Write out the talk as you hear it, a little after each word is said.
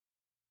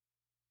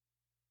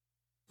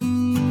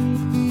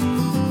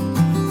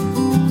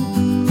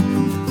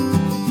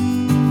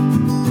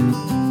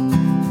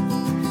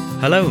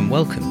Hello and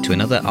welcome to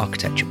another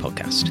architecture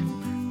podcast.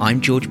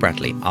 I'm George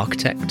Bradley,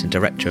 architect and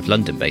director of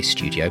London-based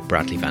studio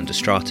Bradley van der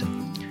Straten,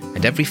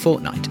 and every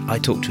fortnight I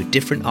talk to a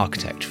different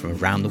architect from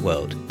around the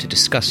world to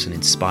discuss an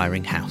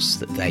inspiring house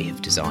that they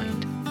have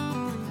designed.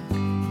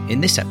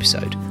 In this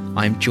episode,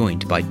 I am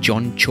joined by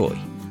John Choi,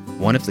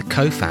 one of the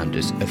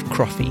co-founders of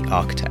Crofty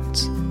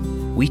Architects.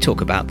 We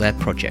talk about their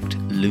project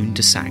Lune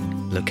de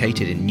Sang,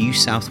 located in New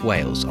South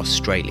Wales,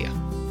 Australia.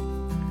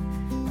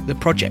 The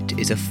project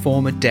is a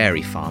former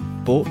dairy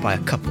farm bought by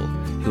a couple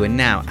who are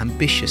now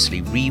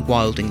ambitiously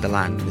rewilding the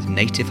land with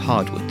native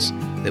hardwoods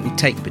that will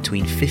take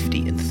between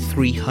 50 and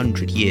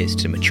 300 years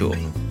to mature.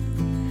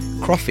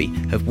 Crofty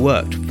have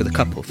worked for the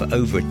couple for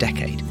over a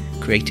decade,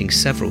 creating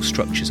several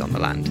structures on the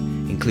land,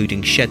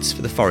 including sheds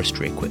for the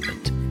forestry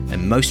equipment,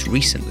 and most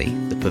recently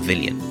the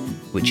pavilion,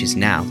 which is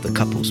now the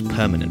couple's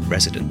permanent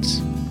residence.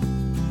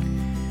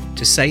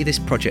 To say this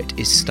project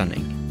is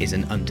stunning is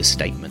an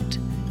understatement.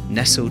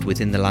 Nestled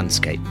within the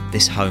landscape,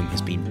 this home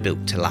has been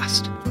built to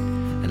last.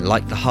 And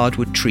like the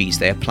hardwood trees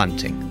they are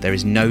planting, there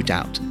is no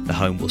doubt the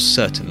home will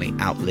certainly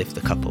outlive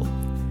the couple.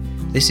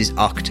 This is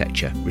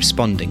architecture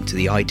responding to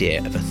the idea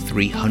of a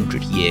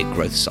 300-year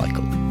growth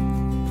cycle.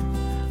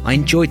 I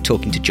enjoyed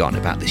talking to John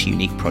about this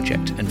unique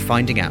project and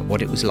finding out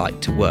what it was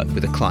like to work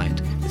with a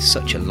client with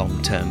such a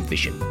long-term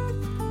vision.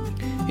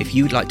 If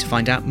you'd like to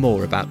find out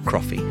more about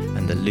Crofty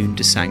and the Lune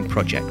de Sang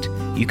project,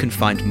 you can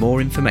find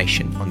more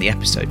information on the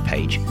episode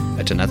page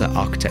at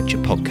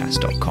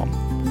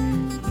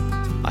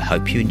anotherarchitecturepodcast.com. I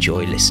hope you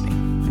enjoy listening.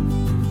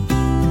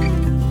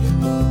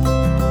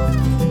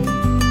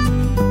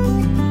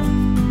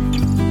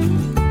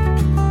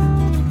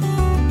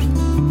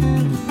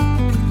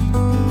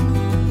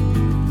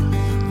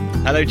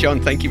 Hello, John.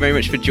 Thank you very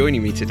much for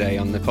joining me today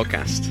on the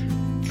podcast.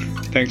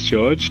 Thanks,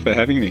 George, for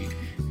having me.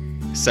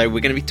 So we're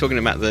going to be talking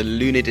about the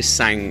Lune de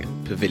Sang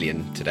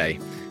pavilion today,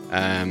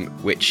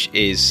 which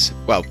is,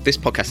 well, this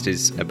podcast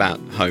is about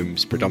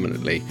homes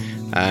predominantly.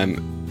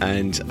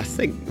 And I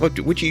think,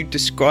 would you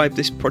describe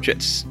this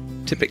project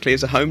typically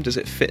as a home? Does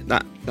it fit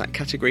that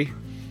category?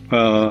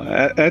 Well,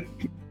 at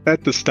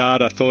the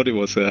start, I thought it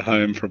was a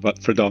home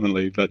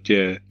predominantly, but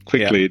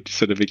quickly it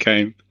sort of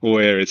became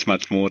aware it's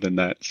much more than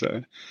that.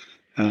 So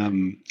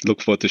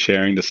look forward to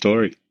sharing the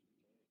story.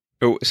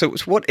 So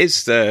what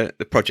is the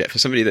project for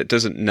somebody that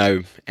doesn't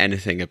know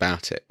anything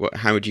about it?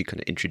 How would you kind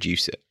of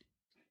introduce it?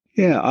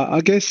 Yeah,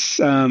 I guess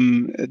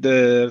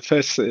the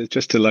first,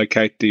 just to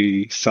locate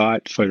the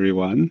site for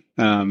everyone,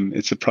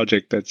 it's a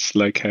project that's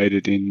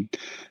located in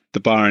the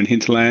Byron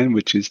hinterland,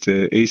 which is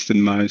the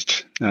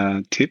easternmost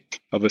tip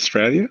of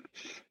Australia.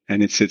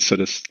 And it sits sort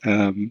of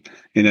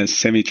in a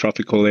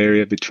semi-tropical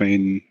area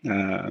between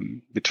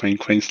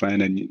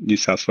Queensland and New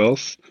South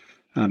Wales,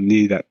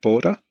 near that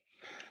border.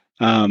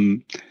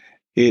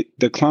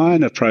 The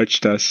client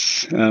approached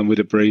us with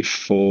a brief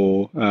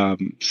for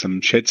some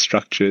shed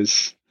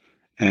structures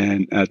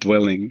and a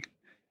dwelling,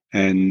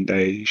 and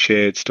they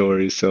shared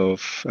stories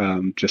of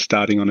just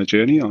starting on a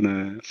journey on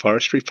a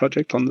forestry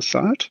project on the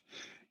site.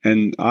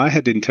 And I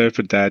had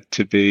interpreted that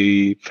to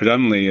be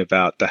predominantly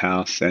about the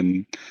house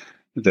and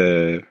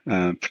the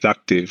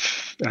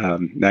productive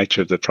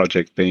nature of the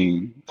project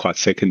being quite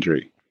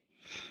secondary.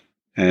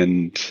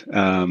 And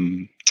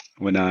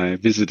when I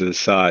visited the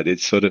site,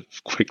 it sort of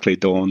quickly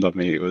dawned on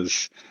me it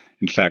was,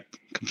 in fact,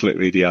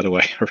 completely the other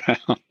way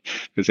around,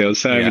 because there were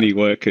so many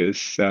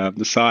workers.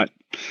 The site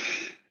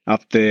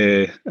up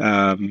there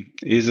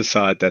is a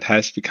site that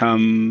has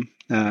become,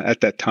 at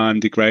that time,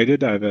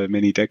 degraded over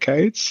many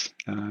decades.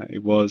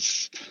 It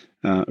was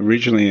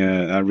originally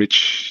a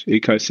rich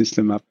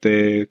ecosystem up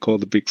there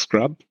called the Big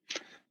Scrub,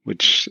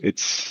 which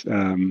its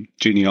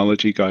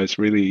genealogy goes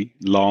really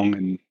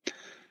long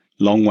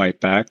way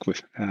back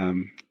with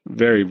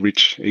very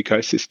rich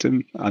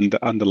ecosystem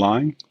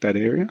underlying that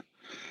area.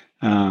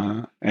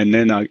 And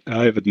then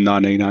over the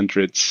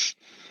 1900s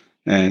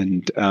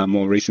and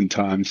more recent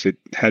times, it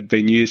had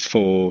been used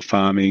for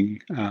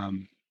farming.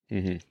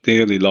 The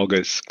early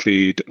loggers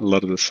cleared a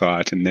lot of the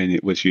site, and then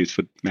it was used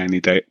for mainly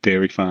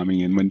dairy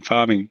farming. And when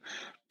farming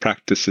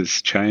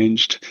practices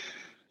changed,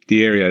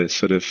 the area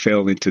sort of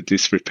fell into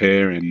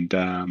disrepair. And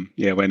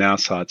when our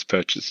sites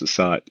purchased the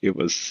site, it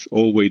was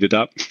all weeded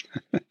up.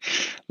 a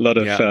lot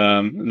of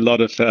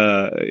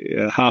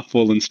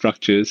half-fallen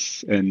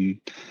structures and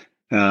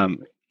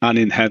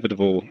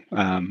uninhabitable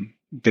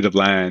bit of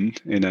land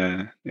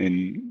in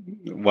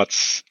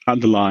what's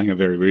underlying a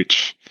very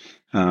rich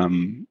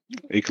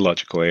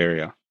ecological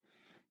area.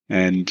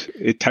 And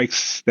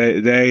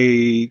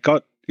they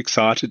got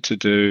excited to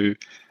do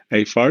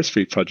a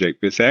forestry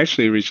project because they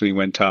actually originally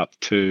went up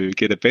to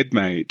get a bed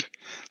made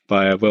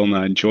by a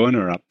well-known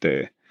joiner up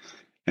there.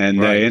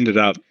 And They ended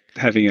up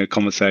having a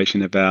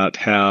conversation about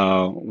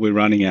how we're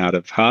running out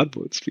of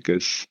hardwoods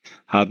because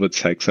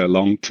hardwoods take so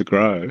long to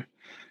grow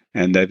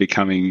and they're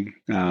becoming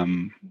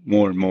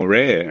more and more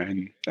rare.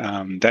 And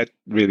that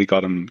really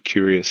got them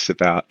curious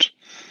about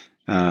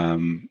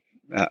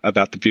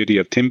the beauty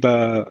of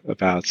timber,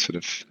 about sort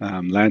of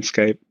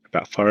landscape,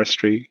 about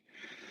forestry.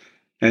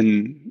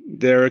 and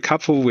they're a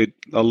couple with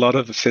a lot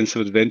of sense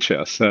of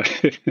adventure. So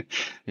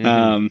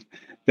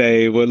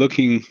they were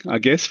looking, I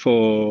guess,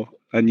 for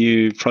a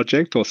new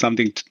project or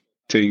something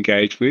to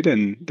engage with,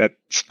 and that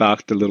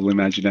sparked a little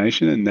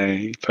imagination, and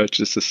they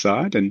purchased the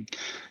site. And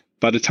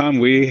by the time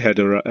we had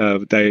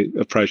they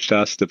approached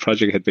us, the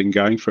project had been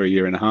going for a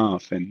year and a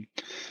half, and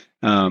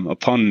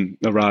upon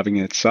arriving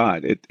at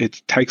site,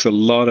 it takes a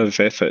lot of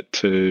effort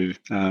to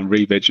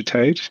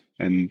revegetate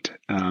and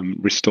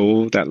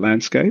restore that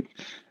landscape.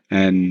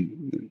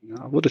 And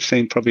I would have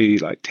seen probably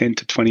like 10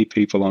 to 20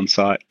 people on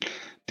site,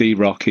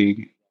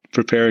 de-rocking,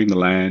 preparing the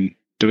land,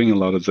 doing a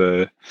lot of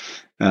the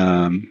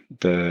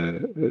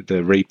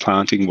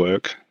replanting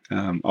work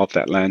of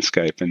that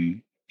landscape.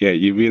 And yeah,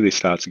 you really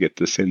start to get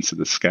the sense of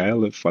the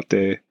scale of what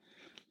they're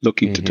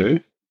looking to do.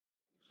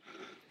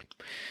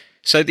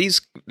 So these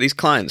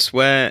clients,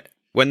 when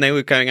they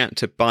were going out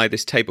to buy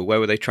this table, where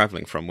were they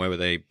travelling from? Where were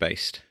they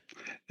based?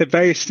 They're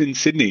based in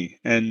Sydney,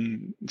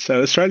 and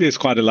so Australia is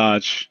quite a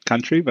large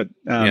country, but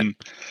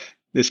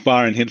this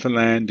Byron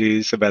Hinterland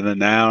is about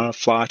an hour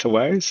flight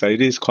away, so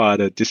it is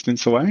quite a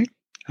distance away.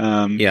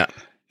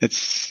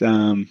 It's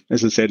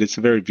as I said, it's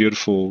a very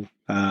beautiful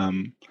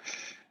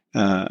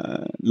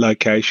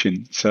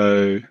location,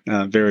 so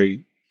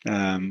very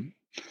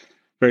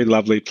very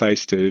lovely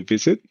place to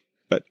visit.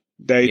 But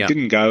they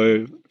didn't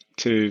go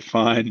to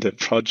find a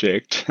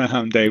project.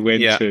 They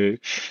went to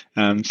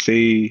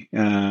see.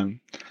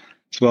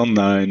 It's a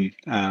well-known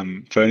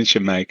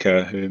furniture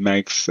maker who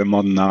makes a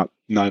modern art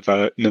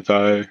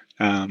nouveau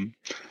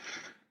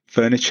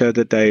furniture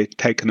that they've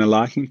taken a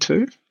liking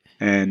to.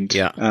 And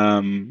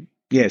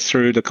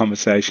through the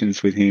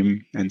conversations with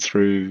him and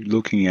through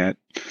looking at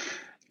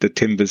the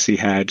timbers he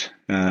had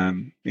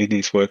in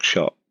his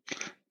workshop,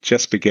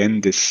 just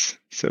began this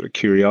sort of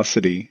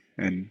curiosity,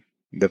 and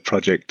the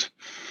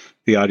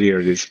idea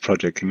of this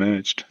project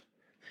emerged.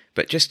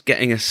 But just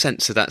getting a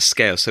sense of that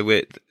scale.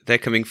 So they're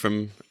coming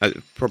from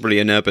probably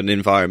an urban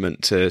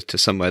environment to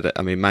somewhere that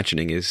I'm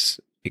imagining is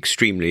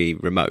extremely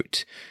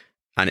remote,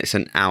 and it's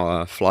an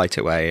hour flight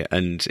away,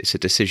 and it's a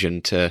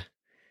decision to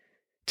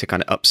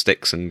kind of up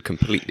sticks and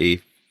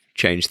completely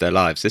change their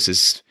lives. This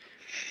is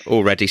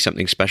already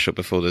something special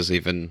before there's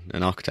even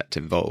an architect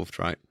involved,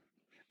 right?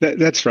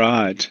 That's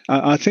right.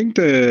 I think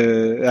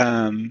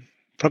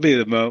probably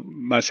the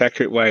most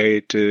accurate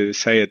way to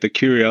say it, the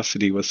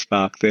curiosity was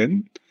sparked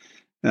then.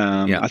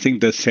 I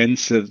think the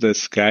sense of the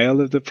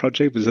scale of the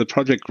project was the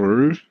project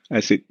grew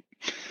as it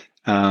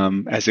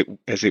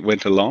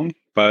went along,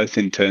 both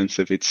in terms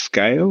of its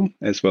scale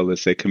as well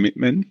as their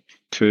commitment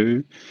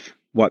to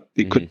what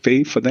it could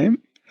be for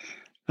them.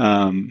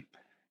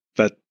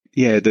 But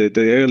yeah, the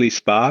early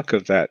spark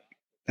of that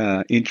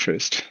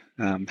interest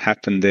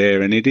happened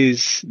there, and it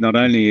is not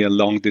only a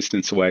long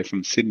distance away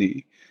from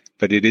Sydney,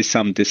 but it is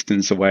some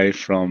distance away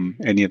from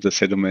any of the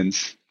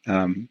settlements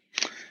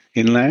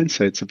inland.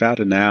 So it's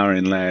about an hour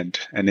inland,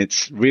 and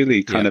it's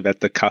really kind of at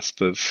the cusp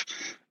of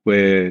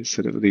where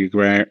sort of the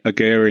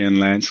agrarian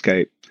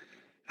landscape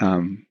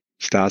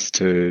starts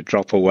to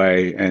drop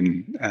away,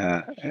 and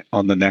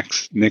on the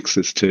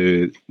nexus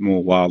to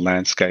more wild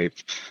landscape,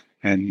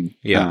 and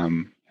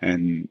the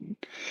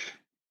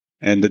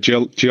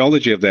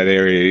geology of that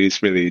area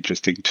is really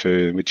interesting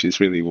too, which is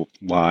really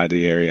why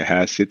the area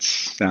has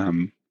its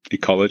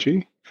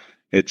ecology.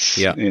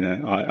 It's,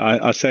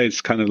 I say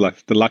it's kind of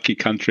like the lucky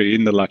country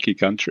in the lucky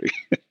country.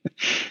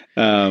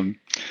 The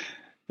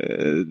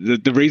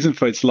reason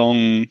for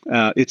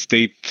its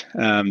deep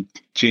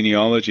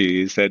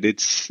genealogy is that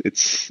it's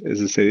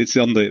as I said, it's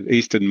on the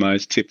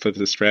easternmost tip of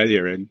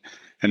Australia, and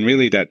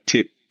really that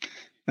tip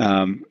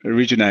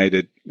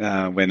originated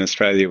when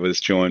Australia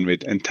was joined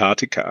with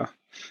Antarctica,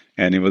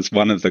 and it was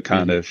one of the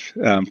kind of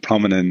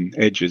prominent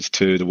edges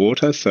to the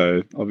water.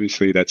 So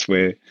obviously that's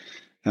where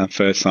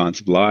first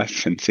signs of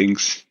life and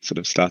things sort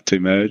of start to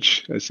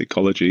emerge as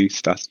ecology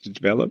starts to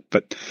develop.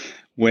 But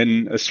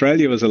when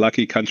Australia was a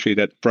lucky country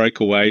that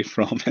broke away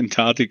from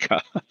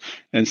Antarctica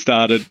and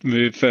started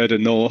move further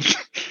north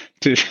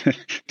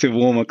to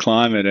warmer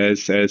climate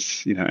as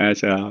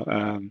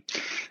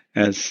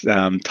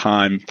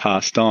time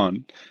passed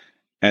on,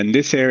 and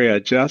this area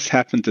just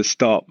happened to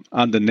stop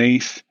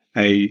underneath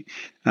a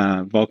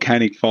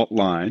volcanic fault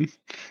line,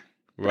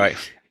 right,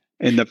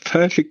 in the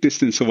perfect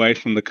distance away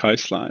from the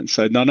coastline.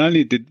 So not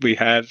only did we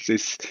have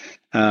this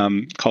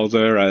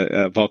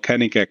caldera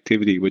volcanic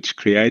activity, which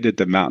created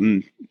the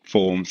mountain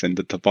forms and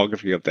the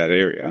topography of that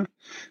area,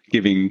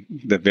 giving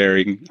the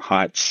varying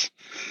heights,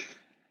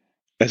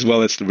 as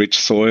well as the rich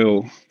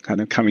soil kind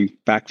of coming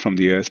back from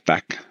the earth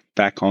back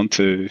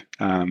onto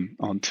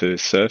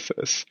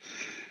surface.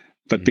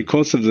 But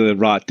because of the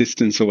right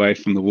distance away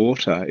from the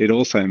water, it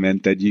also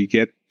meant that you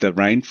get the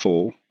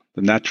rainfall,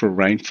 the natural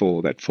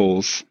rainfall that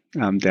falls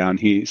down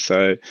here.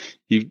 So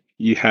you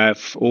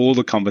have all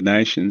the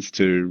combinations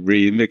to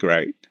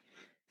reinvigorate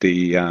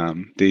the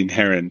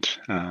inherent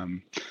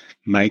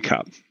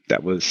makeup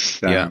that was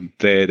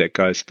there, that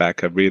goes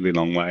back a really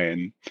long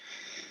way.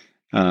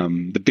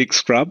 The Big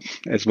Scrub,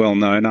 as well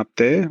known up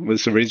there,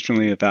 was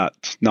originally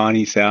about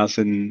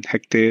 90,000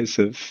 hectares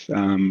of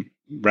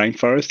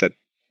rainforest that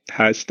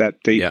has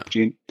that deep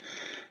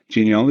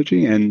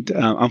genealogy. And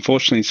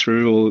unfortunately,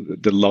 through all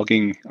the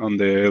logging on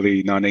the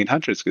early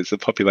 1900s, because the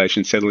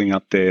population settling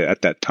up there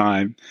at that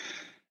time,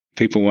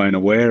 people weren't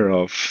aware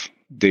of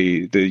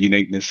the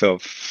uniqueness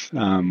of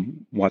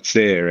what's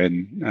there,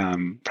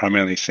 and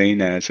primarily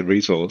seen as a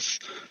resource.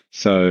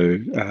 So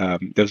there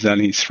was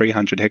only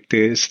 300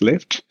 hectares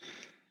left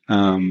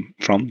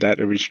from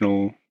that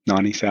original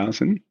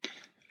 90,000.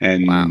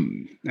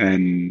 And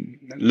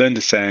Learn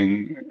to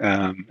Sang,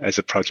 as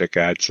a project,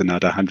 adds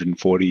another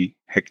 140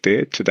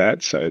 hectare to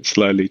that. So it's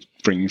slowly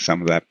bringing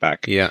some of that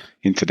back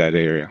into that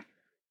area.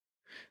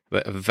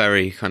 But a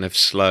very kind of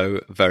slow,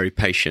 very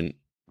patient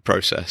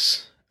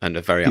process, and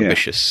a very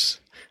ambitious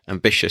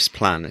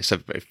plan. It's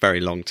a very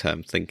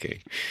long-term thinking.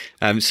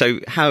 So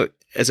how,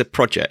 as a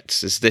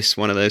project, is this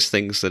one of those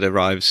things that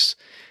arrives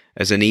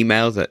as an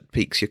email that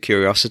piques your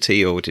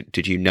curiosity, or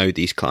did you know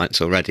these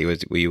clients already?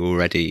 Were you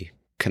already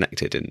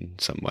connected in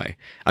some way?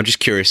 I'm just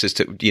curious as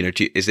to,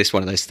 is this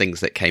one of those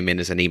things that came in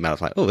as an email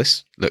of like, oh,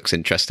 this looks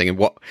interesting, and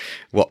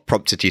what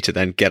prompted you to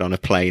then get on a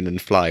plane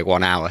and fly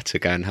 1 hour to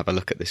go and have a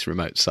look at this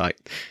remote site?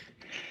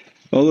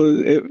 Well,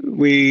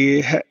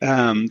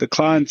 the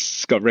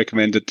clients got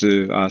recommended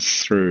to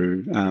us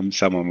through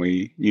someone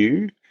we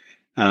knew,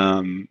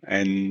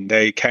 and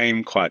they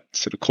came quite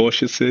sort of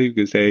cautiously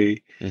because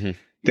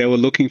they were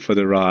looking for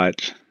the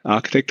right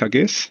architect, I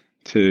guess,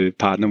 to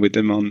partner with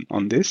them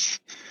on this.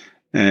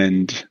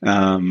 And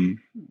I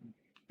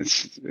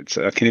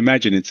can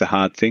imagine it's a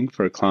hard thing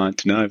for a client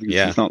to know, because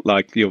it's not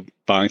like you're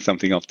buying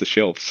something off the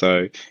shelf.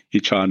 So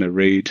you're trying to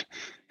read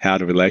how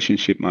the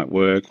relationship might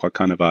work, what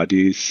kind of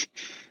ideas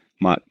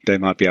they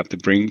might be able to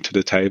bring to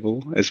the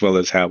table, as well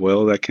as how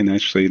well they can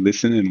actually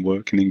listen and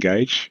work and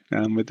engage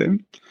with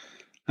them.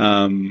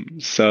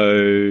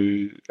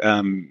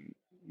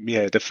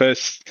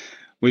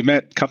 We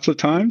met a couple of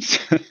times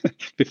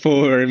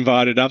before we were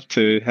invited up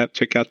to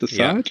check out the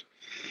site.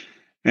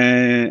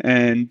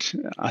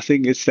 And I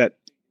think it's that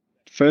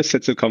first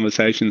sets of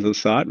conversations on the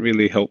site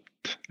really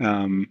helped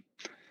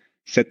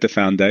set the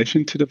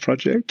foundation to the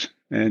project.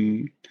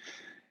 And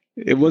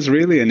it was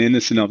really an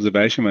innocent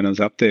observation when I was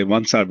up there.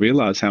 Once I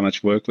realized how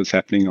much work was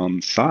happening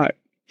on site,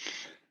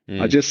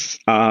 I just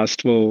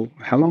asked, well,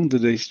 how long do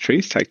these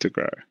trees take to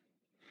grow?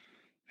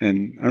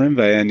 And I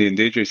remember Andy and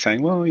Deirdre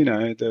saying, well,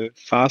 the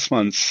fast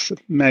ones,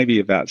 maybe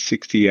about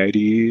 60, 80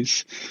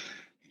 years.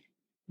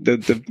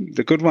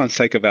 The good ones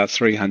take about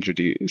 300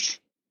 years.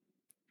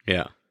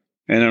 Yeah.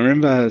 And I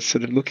remember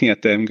sort of looking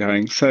at them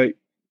going, so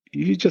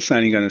you're just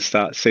only going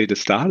to see the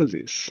start of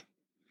this.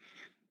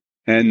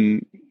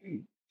 And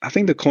I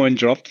think the coin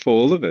dropped for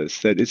all of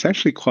us that it's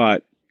actually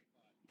quite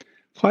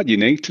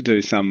unique to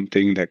do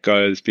something that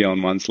goes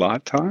beyond one's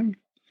lifetime,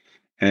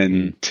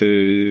 and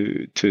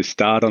to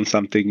start on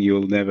something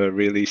you'll never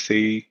really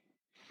see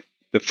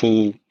the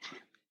full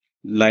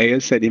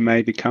layers that it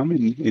may become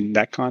in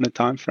that kind of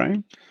time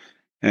frame.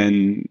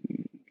 And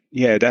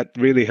that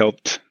really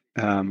helped,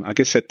 I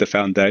guess, set the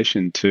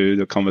foundation to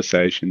the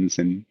conversations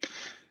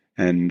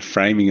and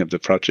framing of the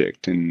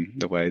project and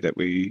the way that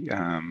we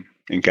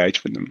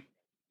engage with them.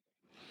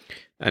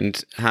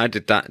 And how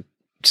did that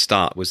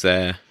start? Was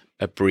there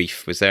a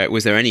brief? Was there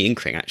any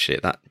inkling actually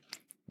at that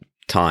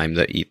time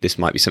that this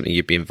might be something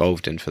you'd be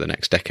involved in for the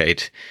next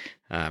decade?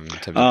 In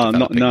terms of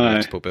developing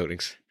multiple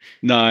buildings?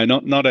 No,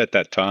 not at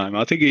that time.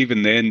 I think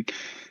even then,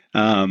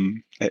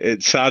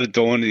 it started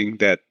dawning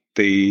that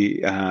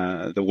the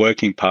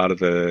working part of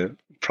the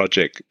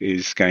project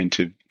is going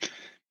to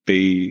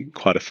be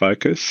quite a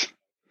focus.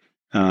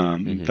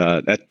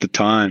 But at the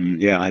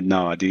time, I had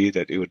no idea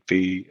that it would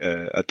be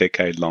a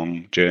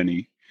decade-long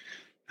journey,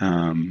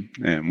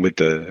 and with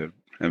the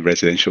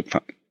residential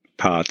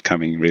part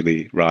coming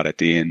really right at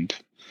the end.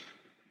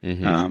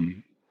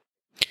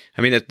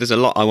 I mean, there's a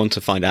lot I want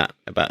to find out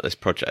about this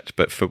project,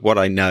 but for what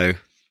I know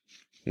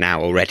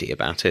now already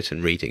about it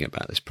and reading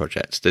about this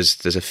project,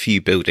 there's a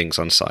few buildings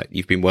on site.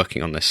 You've been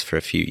working on this for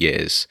a few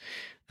years,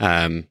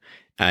 and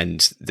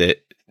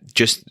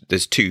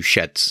there's 2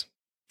 sheds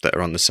that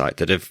are on the site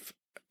that have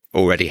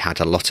already had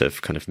a lot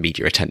of kind of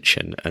media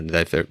attention, and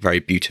they're very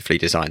beautifully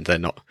designed. They're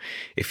not,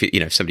 if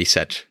somebody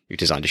said you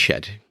designed a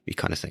shed, you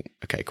kind of think,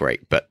 okay,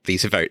 great, but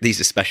these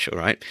are special,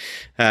 right?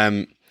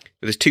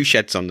 There's 2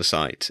 sheds on the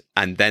site,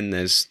 and then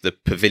there's the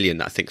pavilion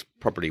that I think is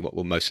probably what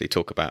we'll mostly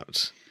talk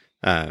about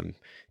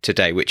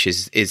today, which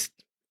is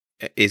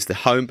the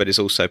home, but is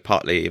also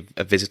partly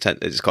a visitor.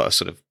 It's got a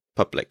sort of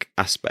public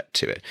aspect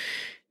to it.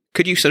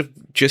 Could you sort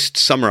of just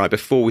summarize,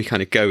 before we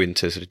kind of go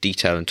into sort of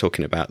detail and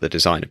talking about the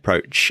design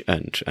approach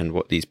and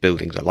what these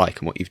buildings are like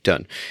and what you've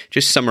done,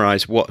 just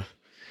summarize what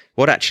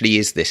actually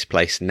is this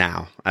place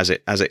now as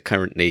it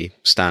currently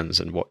stands,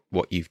 and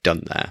what you've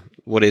done there?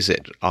 What is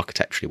it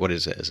architecturally? What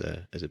is it as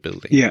a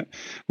building? Yeah,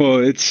 well,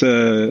 it's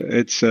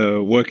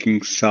a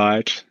working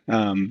site.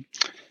 There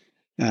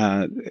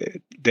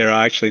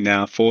are actually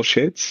now 4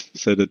 sheds.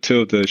 So the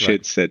 2 of the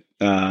sheds that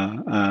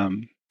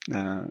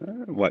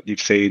what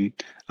you've seen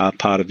are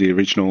part of the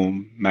original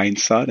main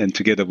site, and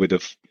together with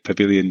a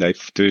pavilion, they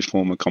do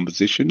form a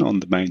composition on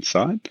the main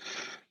site.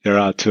 There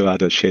are 2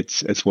 other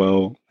sheds as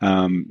well.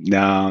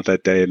 Now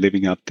that they're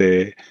living up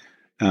there,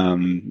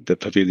 the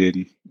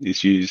pavilion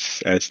is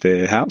used as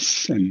their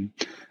house, and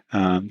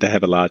they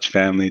have a large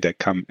family that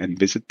come and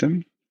visit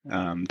them.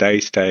 They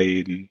stay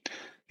in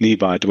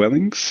nearby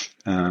dwellings,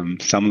 some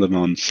of them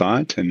on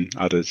site and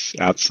others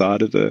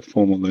outside of the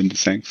formal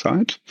Lundesang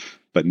site,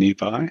 but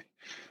nearby.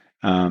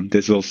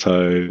 There's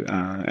also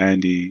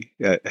Andy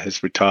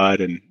has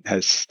retired and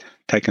has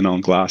taken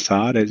on glass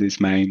art as his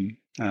main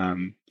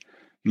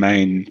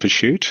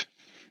pursuit.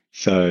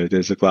 So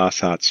there's a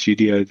glass art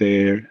studio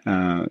there,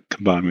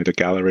 combined with a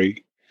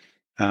gallery.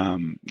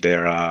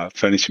 There are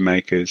furniture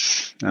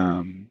makers.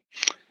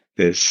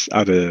 There's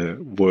other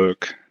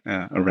work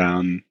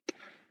around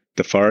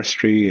the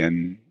forestry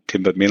and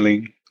timber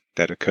milling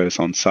that occurs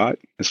on site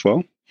as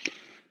well.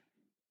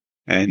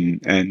 And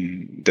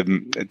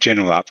the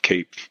general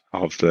upkeep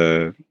of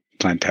the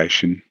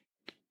plantation.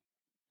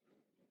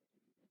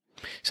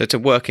 So it's a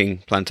working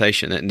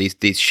plantation, and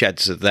these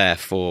sheds are there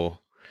for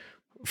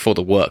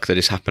the work that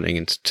is happening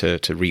and to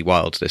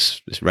rewild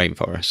this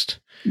rainforest.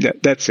 Yeah,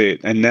 that's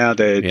it. And now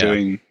they're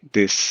doing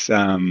this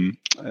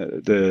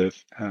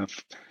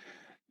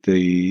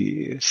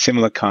the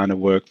similar kind of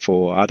work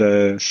for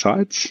other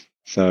sites.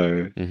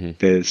 So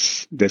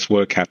there's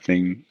work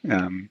happening.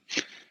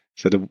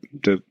 So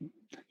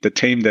the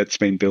team that's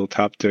been built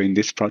up doing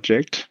this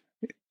project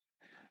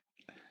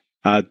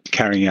are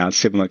carrying out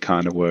similar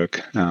kind of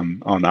work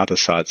on other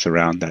sites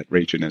around that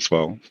region as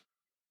well.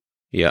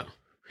 Yeah.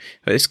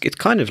 It's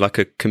kind of like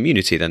a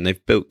community then.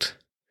 They've built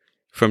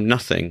from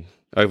nothing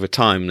over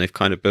time. They've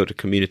kind of built a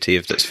community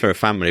that's for a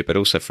family, but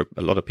also for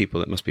a lot of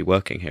people that must be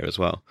working here as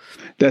well.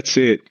 That's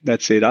it. I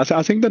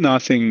think the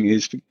nice thing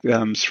is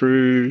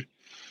through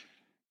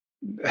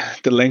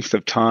the length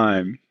of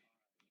time,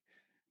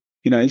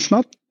 it's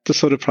not the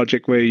sort of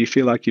project where you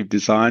feel like you've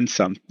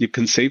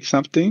conceived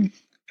something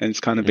and it's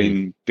kind of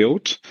been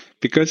built,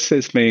 because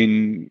there's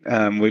been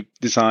we've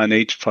designed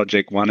each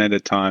project one at a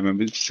time, and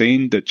we've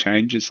seen the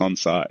changes on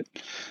site.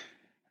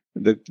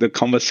 The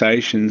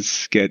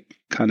conversations get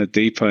kind of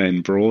deeper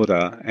and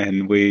broader,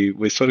 and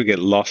we sort of get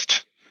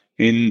lost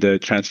in the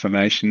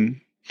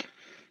transformation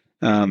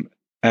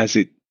as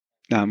it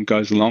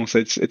goes along. So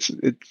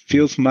it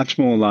feels much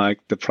more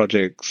like the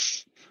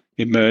projects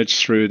emerge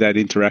through that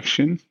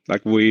interaction.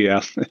 Like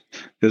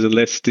there's a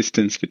less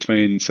distance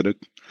between sort of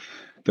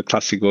the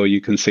classic, or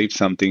you conceive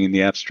something in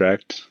the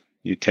abstract,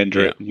 you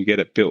tender it and you get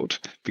it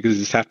built,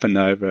 because it's happened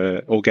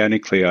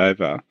organically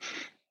over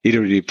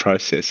iterative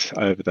process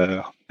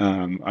over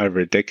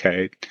a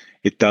decade.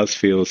 It does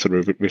feel sort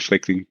of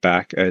reflecting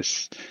back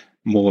as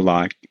more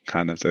like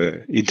kind of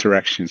the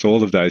interactions,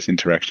 all of those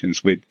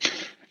interactions with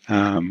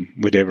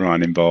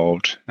everyone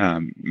involved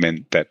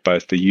meant that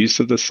both the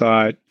use of the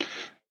site,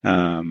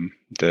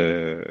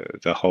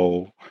 the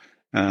whole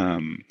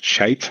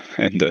shape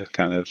and the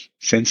kind of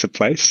sense of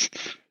place.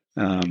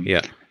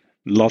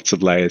 Lots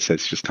of layers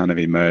has just kind of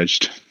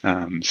emerged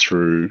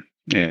through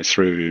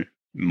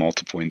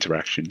multiple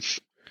interactions.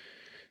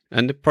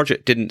 And the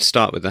project didn't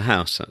start with the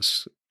house.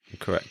 That's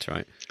correct,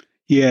 right?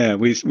 Yeah,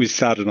 we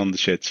started on the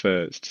sheds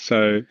first.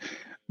 So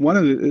one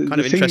of the kind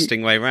of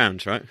interesting way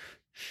round, right?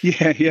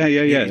 Yeah.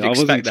 I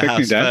wasn't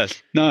expecting that.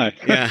 First. No.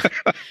 Yeah.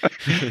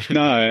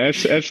 No,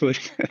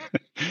 absolutely.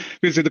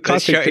 Because the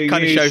classic thing it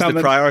kind of shows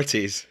the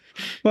priorities.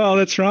 Well,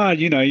 that's right.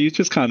 You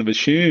just kind of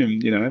assume,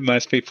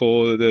 most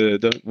people,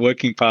 the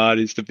working part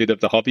is the bit of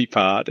the hobby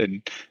part,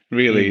 and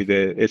really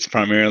it's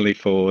primarily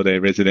for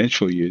their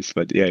residential use.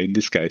 But yeah, in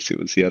this case, it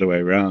was the other way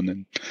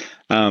around.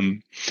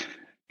 And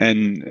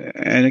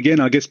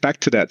again, I guess back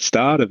to that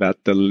start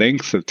about the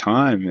length of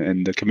time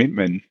and the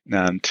commitment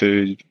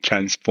to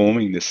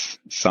transforming this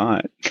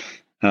site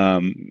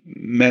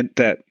meant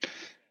that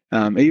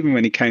even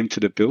when it came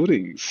to the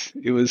buildings,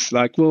 it was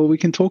like, well, we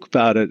can talk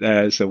about it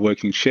as a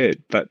working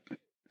shed, but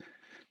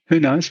who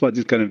knows what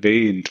it's going to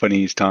be in 20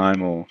 years'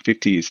 time or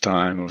 50 years'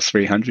 time or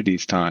 300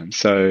 years' time.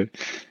 So,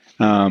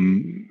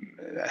 and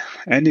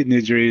in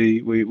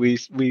Nigeria,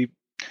 we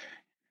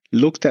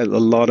looked at a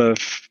lot of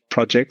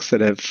projects that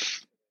have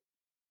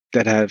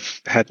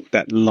had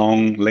that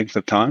long length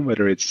of time,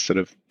 whether it's sort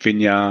of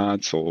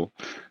vineyards or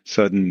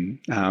certain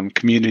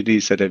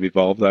communities that have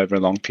evolved over a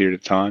long period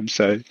of time.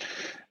 So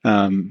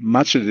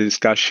much of the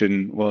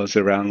discussion was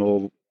around,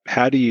 well,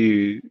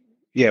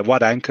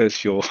 what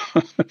anchors your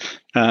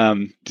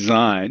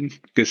design,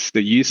 because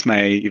the use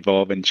may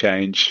evolve and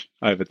change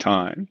over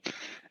time.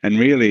 And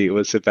really it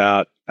was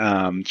about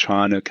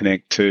trying to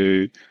connect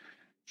to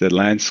the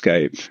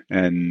landscape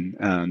and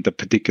the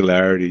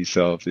particularities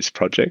of this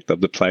project, of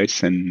the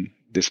place and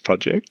this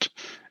project,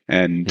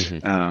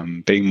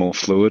 and being more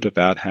fluid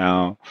about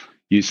how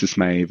uses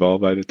may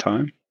evolve over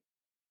time.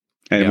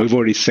 And we've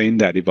already seen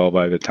that evolve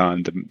over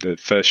time. The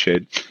first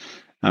shed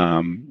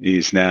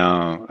is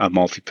now a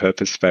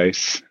multi-purpose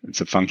space. It's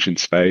a function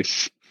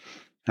space.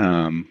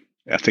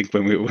 I think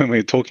when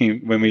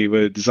we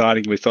were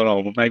designing, we thought,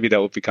 oh, well, maybe that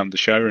will become the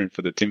showroom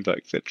for the timber,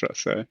 etc.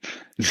 So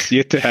it's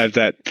yet to have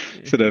that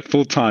sort of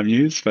full-time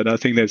use, but I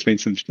think there's been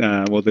some.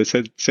 There's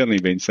certainly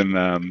been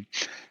some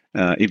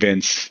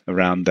events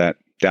around that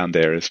down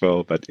there as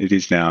well. But it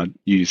is now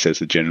used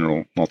as a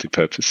general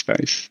multi-purpose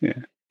space,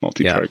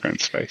 multi-program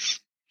space.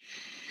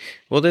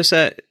 Well, there's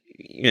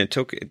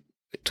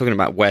talking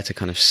about where to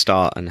kind of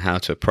start and how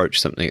to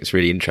approach something. It's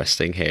really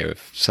interesting here of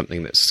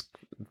something that's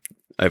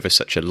over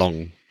such a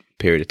long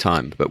period of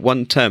time. But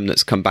one term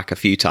that's come back a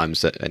few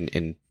times that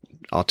in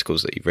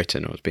articles that you've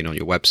written or has been on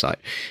your website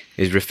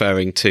is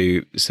referring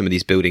to some of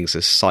these buildings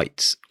as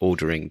site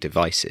ordering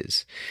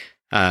devices.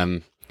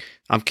 I'm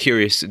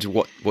curious,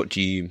 what do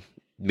you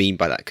mean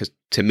by that? Because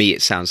to me,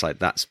 it sounds like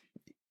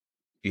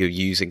you're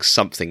using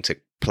something to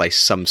place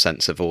some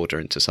sense of order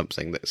into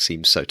something that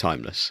seems so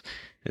timeless.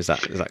 Is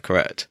that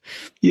correct?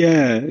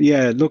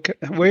 Yeah. Look,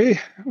 we're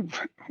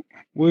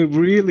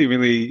really,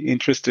 really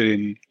interested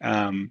in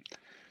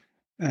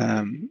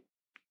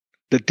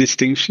the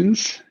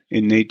distinctions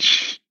in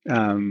each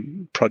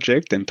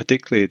project, and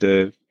particularly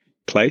the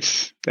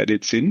place that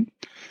it's in.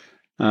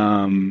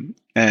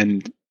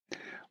 And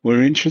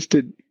we're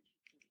interested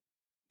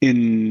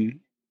in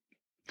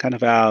kind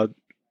of our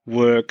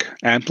work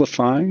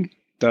amplifying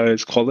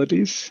those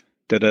qualities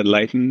that are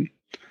latent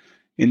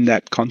in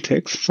that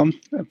context.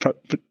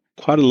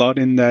 Quite a lot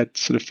in that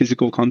sort of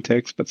physical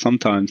context, but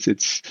sometimes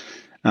it's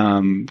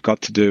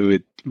got to do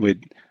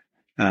with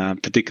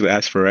particular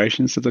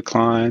aspirations of the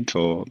client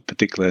or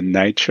particular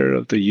nature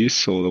of the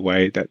use or the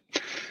way that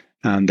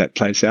that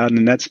plays out.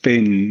 And that's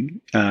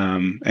been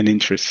an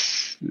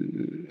interest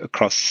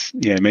across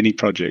many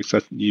projects.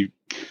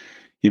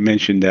 You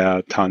mentioned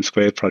our Times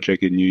Square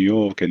project in New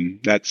York, and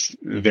that's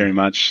very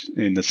much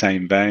in the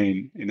same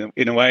vein.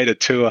 In a way, the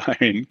two are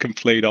in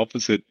complete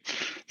opposite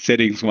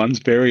settings. One's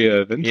very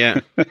urban,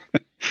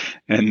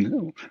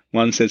 and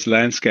one's as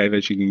landscape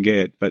as you can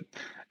get. But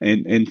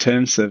in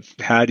terms of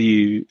how do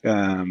you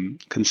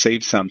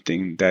conceive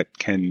something that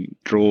can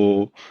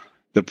draw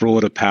the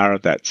broader power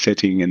of that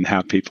setting and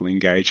how people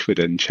engage with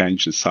it and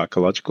change the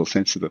psychological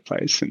sense of the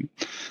place,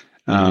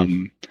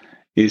 and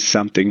is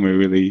something we're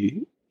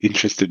really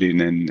interested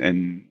in,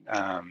 and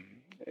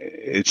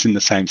it's in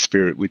the same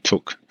spirit we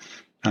took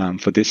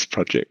for this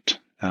project,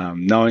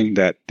 knowing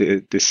that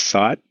this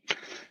site,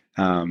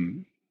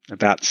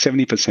 about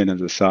 70% of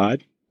the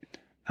site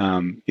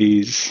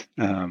is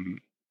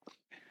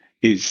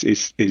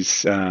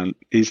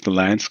the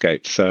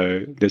landscape.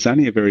 So there's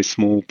only a very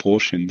small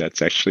portion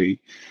that's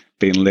actually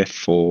been left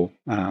for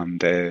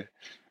their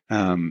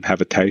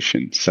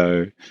habitation.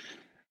 So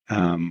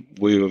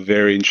we were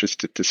very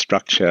interested to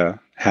structure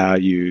how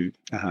you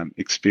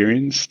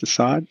experience the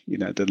site,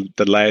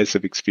 the layers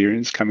of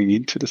experience coming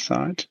into the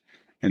site,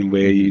 and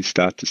where you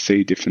start to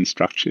see different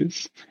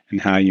structures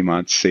and how you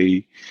might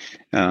see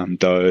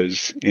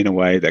those in a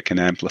way that can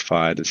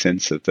amplify the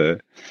sense of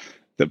the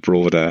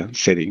broader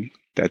setting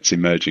that's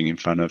emerging in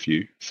front of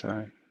you.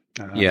 So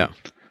I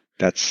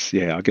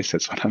guess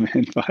that's what I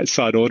meant by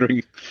site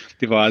ordering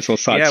device or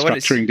site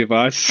structuring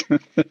device.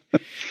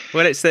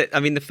 Well, it's that. I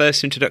mean, the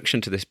first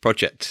introduction to this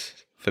project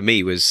for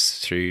me was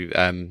through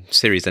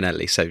Siri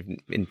Zanelli, so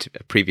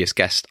a previous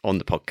guest on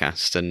the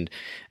podcast, and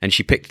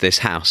she picked this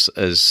house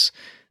as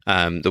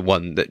the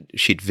one that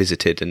she'd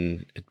visited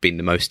and had been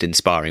the most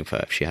inspiring for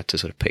her. She had to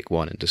sort of pick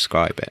one and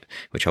describe it,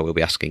 which I will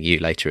be asking you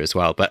later as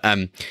well. But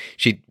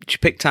she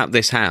picked out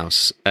this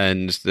house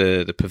and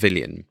the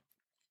pavilion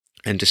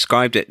and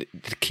described it.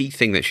 The key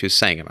thing that she was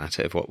saying about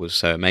it, of what was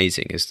so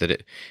amazing, is that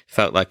it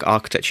felt like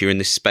architecture in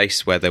this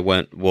space where there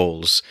weren't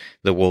walls.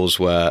 The walls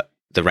were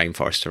the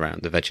rainforest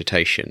around, the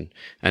vegetation,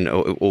 and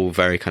all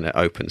very kind of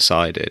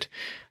open-sided.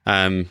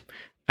 And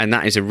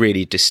that is a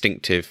really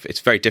distinctive, it's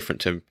very different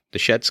to the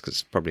sheds because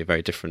it's probably a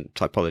very different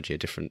typology, a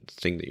different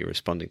thing that you're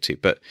responding to.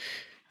 But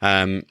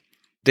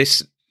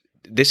this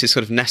is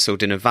sort of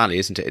nestled in a valley,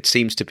 isn't it? It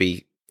seems to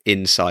be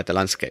inside the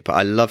landscape. But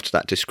I loved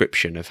that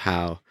description of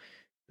how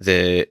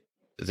the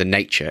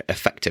nature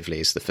effectively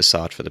is the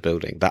facade for the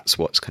building. That's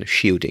what's kind of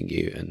shielding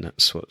you, and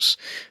that's what's...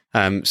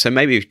 so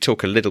maybe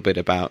talk a little bit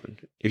about,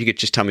 if you could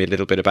just tell me a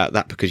little bit about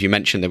that, because you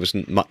mentioned there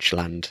isn't much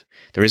land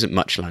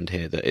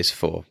here that is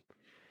for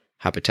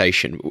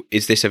habitation.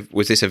 Was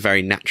this a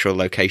very natural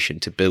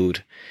location to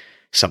build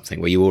something?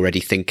 Were you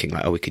already thinking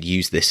like, we could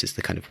use this as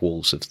the kind of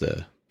walls of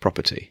the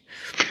property?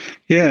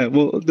 Yeah,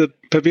 well, the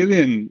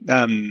pavilion,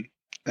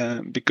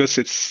 because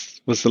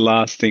it was the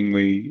last thing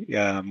we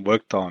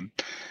worked on,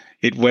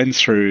 it went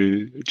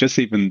through just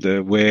even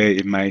where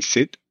it may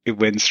sit. It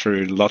went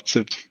through lots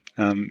of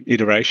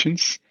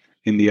iterations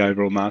in the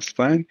overall master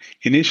plan.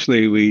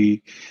 Initially,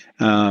 we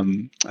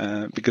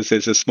because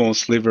there's a small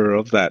sliver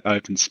of that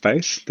open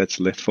space that's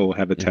left for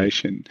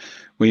habitation,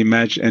 we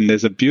imagine, and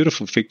there's a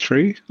beautiful fig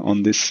tree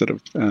on this sort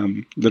of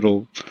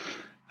little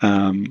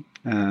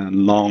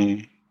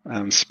long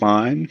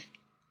spine,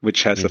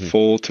 which has a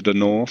fall to the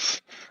north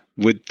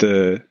with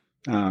the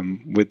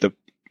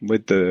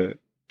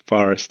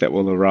forest that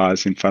will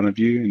arise in front of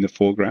you in the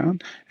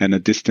foreground, and a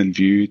distant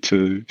view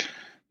to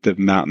the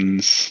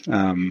mountains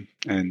and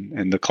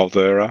the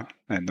Caldera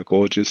and the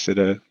gorges that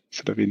are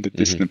sort of in the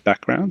distant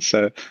background.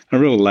 So a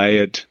real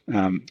layered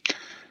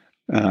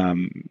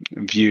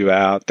view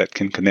out that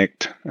can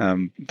connect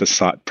the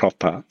site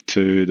proper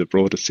to the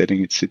broader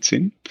setting it sits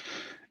in.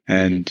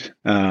 And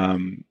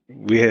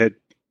we had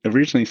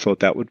originally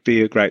thought that would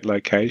be a great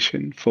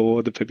location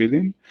for the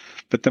pavilion,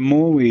 but the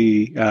more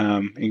we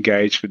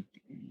engaged with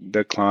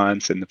the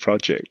clients and the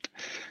project,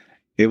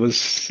 it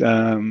was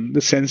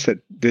the sense that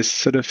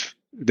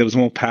there was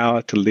more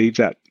power to leave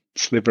that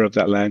sliver of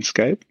that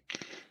landscape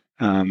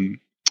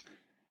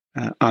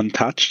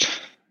untouched,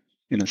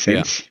 in a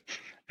sense,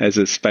 as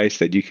a space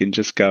that you can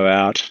just go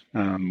out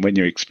when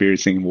you're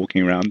experiencing and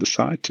walking around the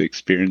site to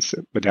experience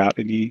it without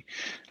any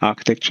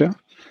architecture.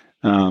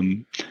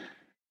 And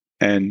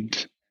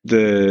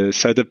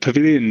so the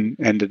pavilion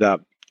ended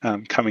up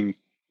coming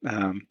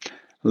a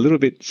little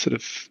bit sort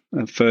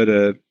of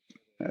further.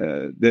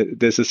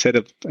 There's a set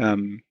of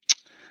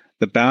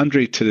the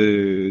boundary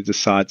to the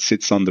site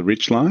sits on the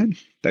ridge line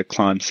that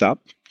climbs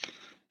up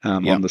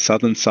on the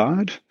southern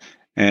side,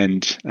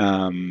 and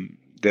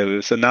there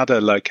was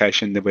another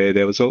location where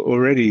there was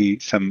already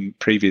some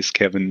previous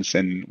caverns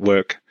and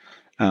work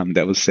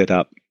that was set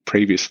up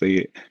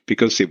previously,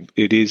 because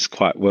it is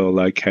quite well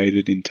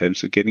located in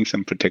terms of getting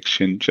some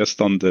protection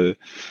just on the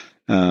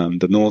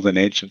northern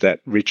edge of that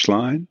ridge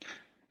line.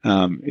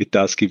 It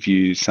does give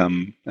you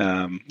some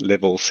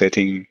level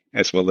setting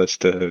as well as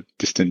the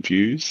distant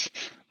views,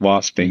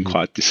 whilst being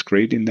quite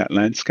discreet in that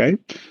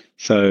landscape.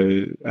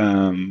 So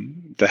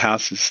the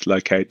house is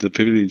located, the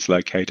pavilion is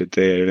located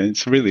there, and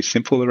it's a really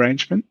simple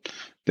arrangement.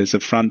 There's a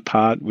front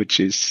part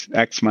which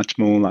acts much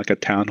more like a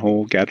town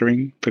hall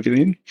gathering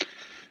pavilion.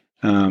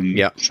 And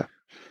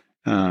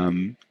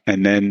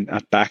then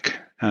a back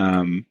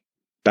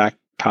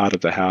part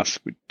of the house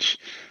which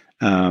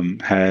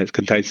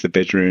contains the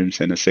bedrooms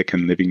and a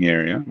second living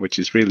area, which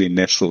is really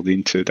nestled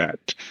into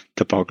that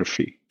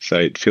topography. So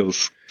it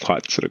feels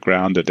quite sort of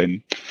grounded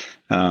and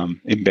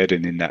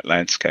embedded in that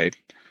landscape.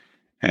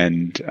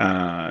 And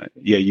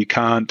you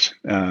can't,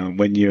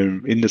 when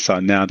you're in the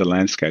site now, the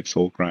landscape's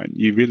all grown.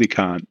 You really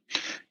can't.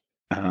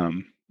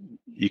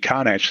 You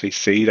can't actually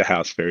see the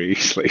house very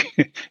easily.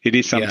 It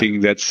is something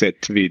that's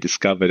set to be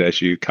discovered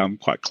as you come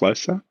quite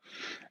closer.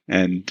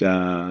 And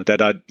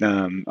that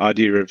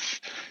idea of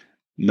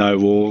no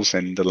walls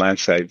and the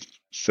landscape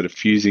sort of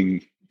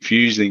fusing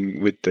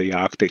with the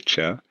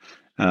architecture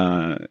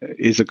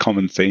is a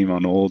common theme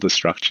on all the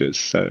structures.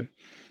 So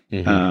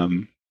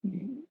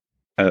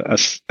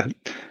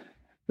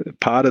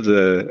part of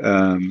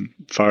the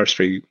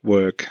forestry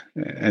work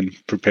and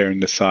preparing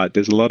the site,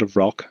 there's a lot of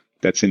rock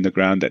that's in the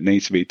ground that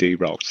needs to be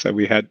de-rocked. So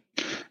we had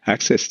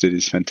access to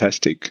this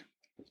fantastic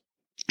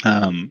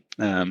stone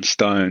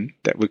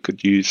that we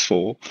could use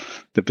for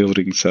the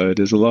building. So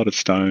there's a lot of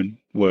stone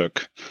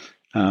work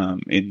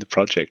in the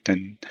project,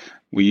 and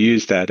we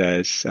use that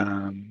as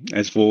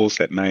walls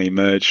that may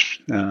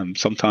emerge,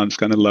 sometimes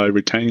kind of low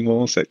retaining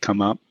walls that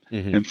come up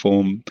and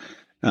form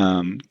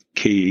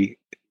key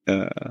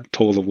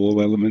taller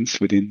wall elements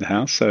within the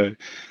house. So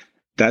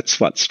that's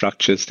what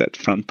structures that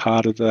front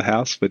part of the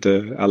house with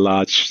a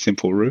large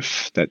simple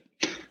roof that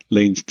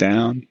leans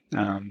down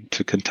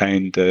to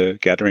contain the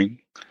gathering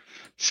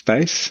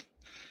space.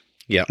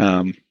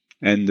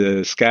 And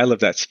the scale of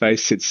that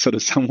space sits sort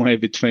of somewhere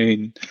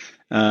between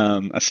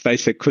a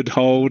space that could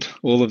hold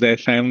all of their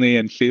family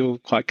and feel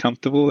quite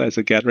comfortable as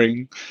a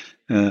gathering,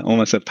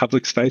 almost a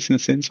public space in a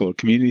sense, or a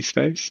community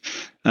space,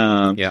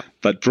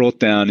 but brought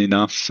down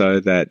enough so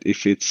that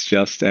if it's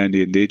just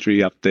Andy and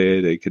Deirdre up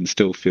there, they can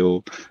still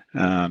feel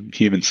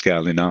human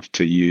scale enough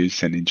to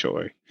use and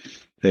enjoy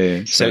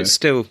there. So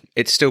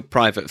it's still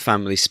private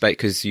family space,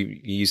 because you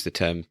use the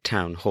term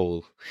town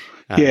hall.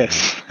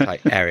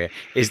 Type area.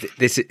 Is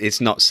this?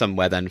 It's not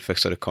somewhere then for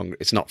sort of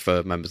it's not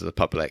for members of the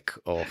public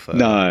or for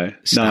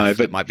staff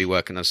that might be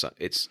working on.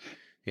 It's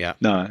but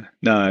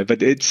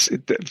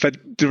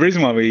the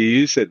reason why we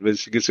used it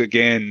was because,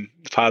 again,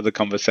 part of the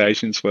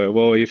conversations were,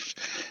 well, if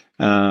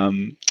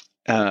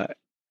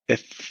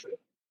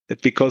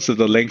because of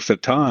the length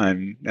of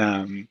time,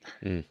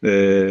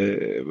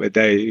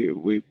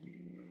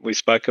 we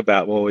spoke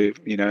about, well,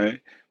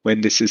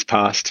 when this is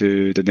passed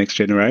to the next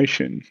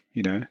generation,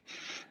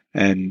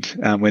 and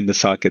when the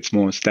site gets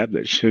more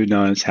established, who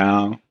knows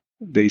how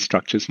these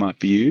structures might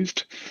be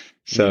used.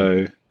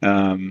 So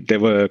there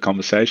were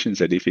conversations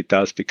that if it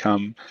does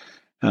become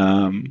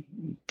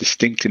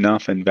distinct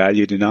enough and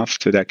valued enough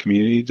to that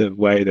community, the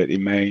way that it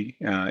may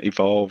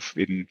evolve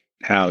in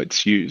how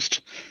it's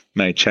used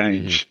may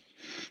change.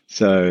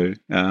 So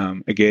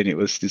again, it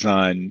was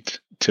designed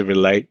to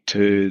relate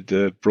to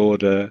the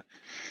broader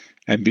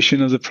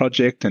ambition of the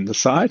project and the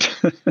site,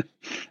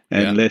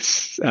 and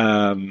less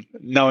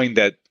knowing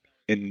that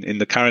in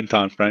the current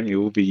time frame it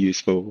will be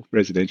used for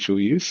residential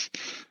use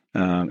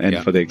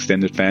and for the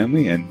extended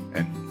family,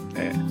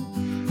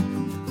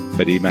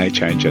 but it may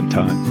change in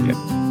time.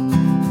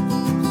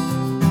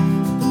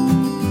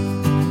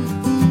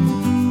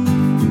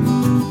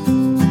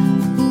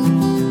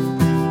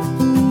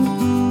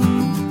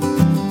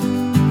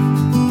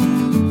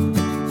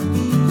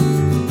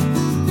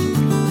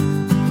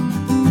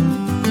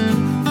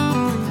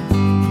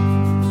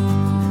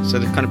 So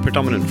the kind of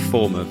predominant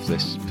form of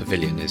this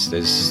pavilion is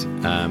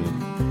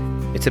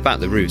it's about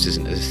the roofs,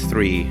 isn't it? There's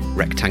 3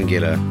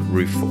 rectangular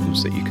roof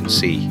forms that you can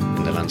see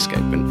in the landscape,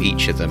 and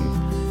each of them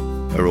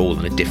are all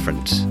on a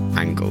different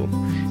angle.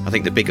 I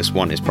think the biggest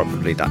one is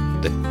probably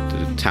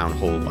the town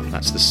hall one.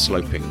 That's the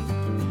sloping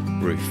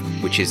roof,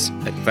 which is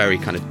a very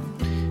kind of,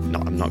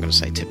 I'm not going to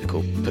say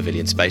typical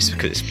pavilion space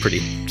because it's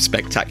pretty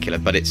spectacular,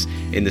 but it's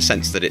in the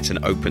sense that it's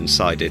an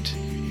open-sided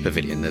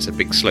pavilion. There's a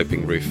big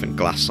sloping roof and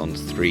glass on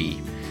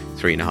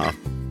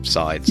 3.5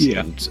 sides.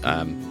 Yeah.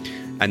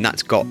 And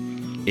that's got,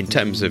 in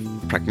terms of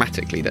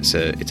pragmatically, it's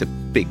a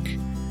big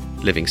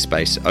living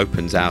space. It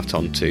opens out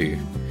onto,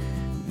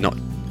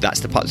 that's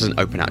the part that doesn't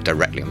open out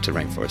directly onto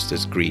rainforest.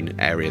 There's green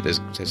area.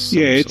 There's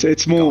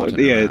it's more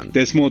around.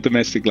 There's more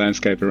domestic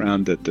landscape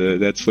around it.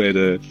 That's where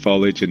the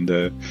foliage and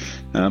the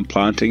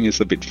planting is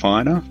a bit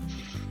finer.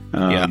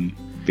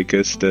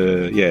 Because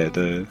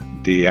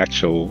the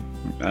actual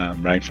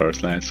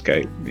rainforest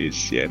landscape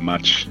is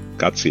much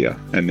gutsier,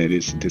 and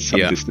there's some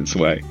distance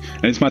away,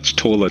 and it's much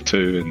taller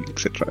too, and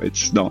etc.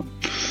 It's not,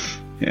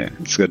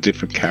 it's got a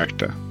different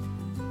character.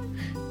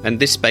 And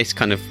this space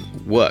kind of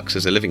works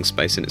as a living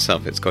space in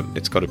itself. It's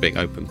got a big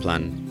open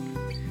plan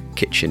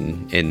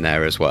kitchen in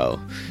there as well.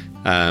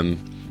 Can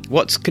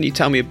you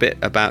tell me a bit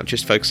about,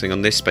 just focusing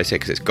on this space here,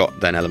 because it's got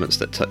then elements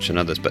that touch on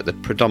others, but the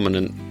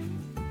predominant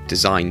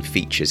design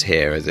features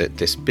here are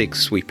this big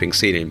sweeping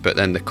ceiling, but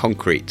then the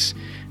concrete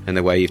and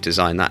the way you've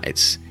designed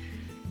that,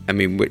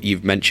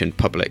 you've mentioned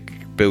public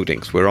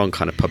buildings. We're on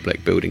kind of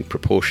public building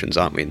proportions,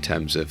 aren't we, in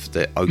terms of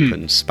the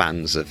open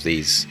spans of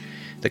these.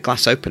 The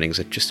glass openings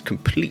are just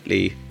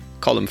completely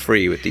column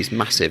free with these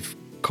massive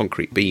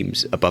concrete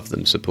beams above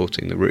them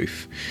supporting the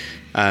roof.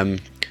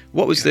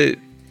 What was the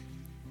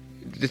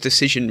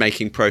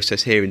decision-making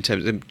process here in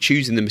terms of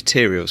choosing the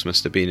materials?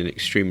 Must have been an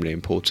extremely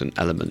important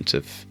element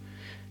of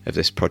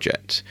this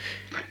project.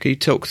 Can you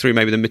talk through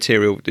maybe the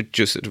material,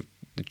 just sort of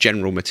the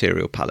general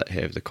material palette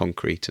here of the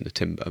concrete and the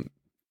timber?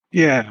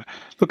 Yeah,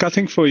 look, I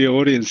think for your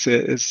audience,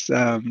 it's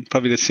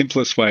probably the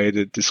simplest way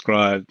to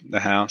describe the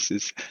house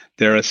is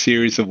there are a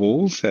series of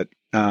walls that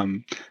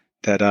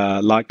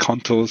are like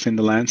contours in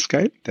the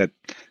landscape that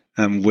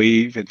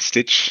weave and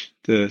stitch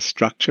the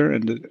structure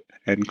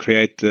and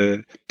create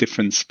the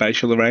different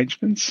spatial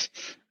arrangements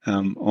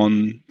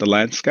on the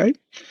landscape.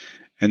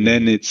 And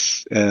then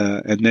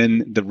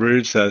the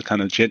roofs are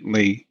kind of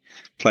gently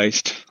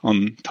placed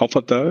on top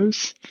of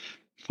those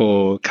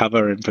for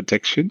cover and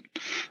protection.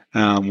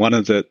 One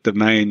of the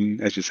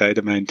main, as you say,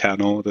 the main town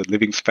hall, the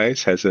living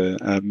space, has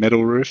a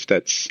metal roof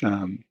that's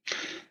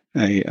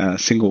a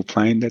single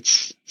plane that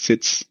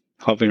sits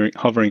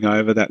hovering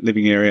over that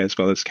living area, as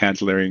well as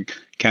cantilevering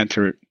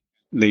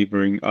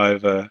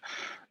over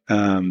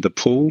the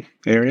pool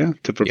area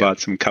to provide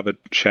some covered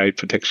shade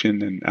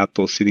protection and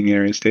outdoor sitting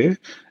areas there,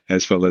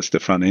 as well as the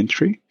front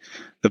entry.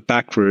 The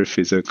back roof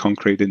is a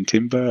concrete and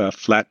timber, a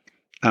flat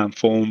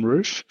form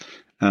roof,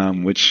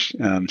 which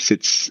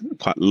sits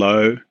quite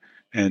low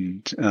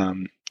and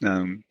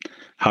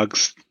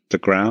hugs the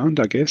ground,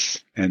 I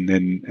guess, and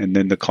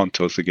then the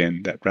contours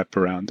again that wrap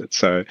around it.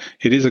 So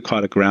it is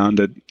quite a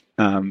grounded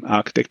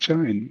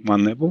architecture in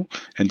one level,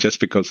 and just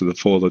because of the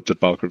fall of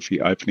topography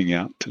opening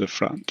out to the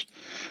front.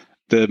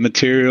 The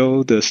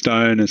material, the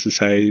stone, as I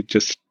say,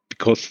 just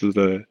because of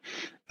the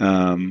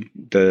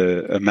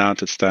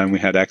amount of stone we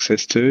had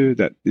access to,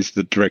 that is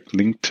the direct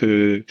link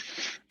to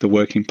the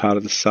working part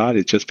of the site,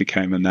 it just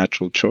became a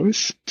natural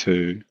choice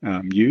to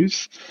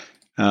use.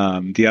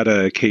 The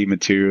other key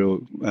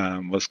material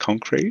was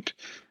concrete.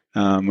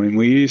 When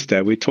we used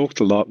that, we talked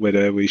a lot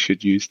whether we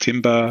should use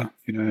timber,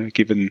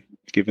 given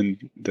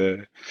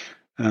the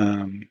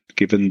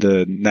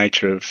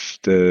nature of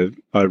the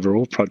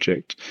overall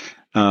project.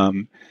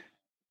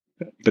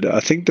 But I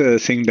think the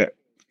thing that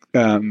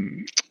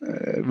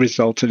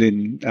resulted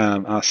in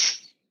us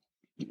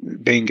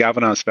being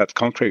galvanized about the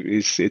concrete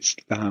is its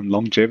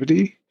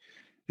longevity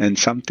and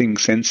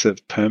sense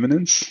of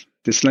permanence.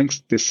 This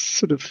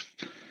sort of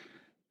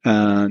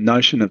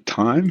notion of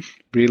time,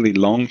 really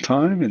long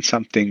time, and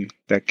something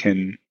that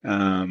can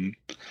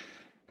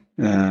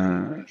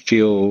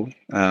feel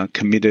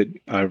committed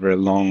over a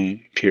long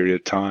period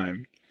of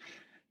time.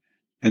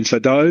 And so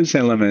those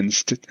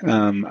elements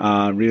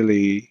are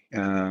really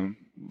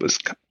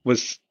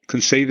was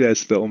conceived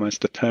as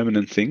almost the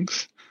permanent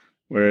things,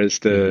 whereas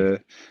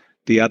the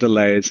other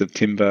layers of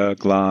timber,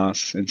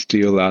 glass, and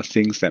steel are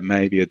things that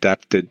may be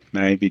adapted,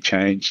 may be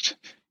changed,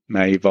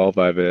 may evolve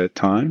over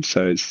time.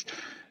 So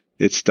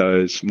it's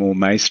those more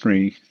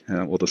masonry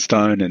or the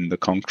stone and the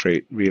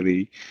concrete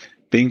really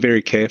being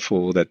very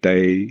careful that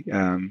they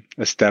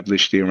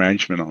establish the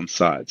arrangement on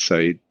site.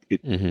 So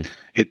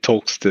it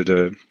talks to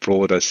the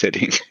broader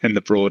setting and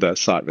the broader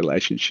site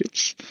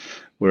relationships,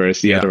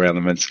 whereas the other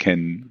elements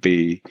can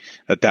be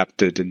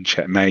adapted and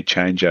may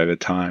change over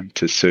time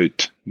to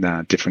suit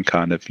different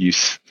kind of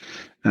use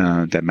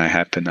that may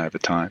happen over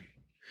time.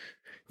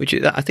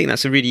 I think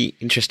that's a really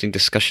interesting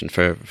discussion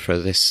for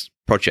this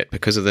project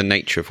because of the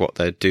nature of what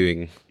they're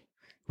doing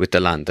with the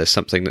land. There's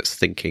something that's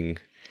thinking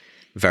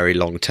very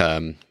long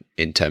term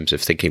in terms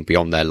of thinking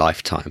beyond their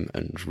lifetime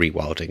and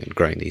rewilding and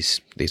growing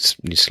these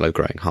new slow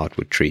growing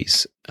hardwood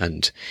trees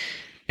and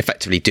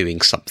effectively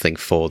doing something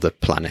for the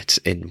planet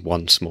in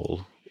one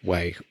small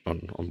way on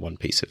one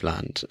piece of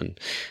land.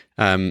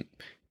 And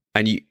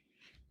you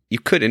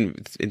could, in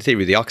theory,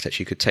 with the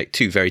architecture, you could take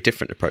two very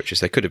different approaches.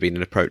 There could have been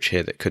an approach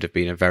here that could have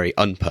been a very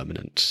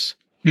unpermanent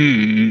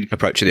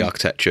approach of the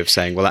architecture of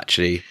saying, well,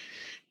 actually,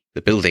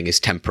 the building is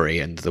temporary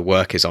and the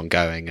work is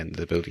ongoing and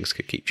the buildings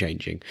could keep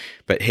changing.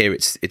 But here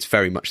it's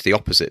very much the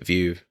opposite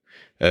view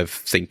of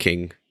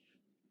thinking,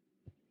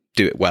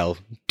 do it well,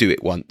 do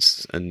it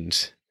once,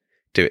 and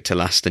do it to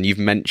last. And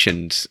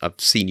I've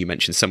seen you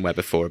mention somewhere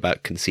before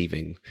about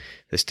conceiving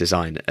this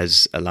design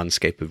as a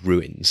landscape of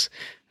ruins,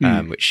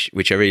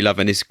 which I really love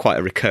and is quite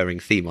a recurring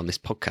theme on this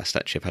podcast.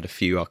 Actually, I've had a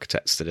few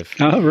architects that have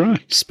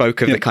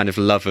spoke of the kind of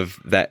love of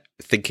that,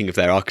 thinking of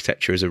their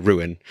architecture as a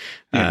ruin,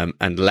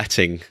 and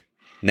letting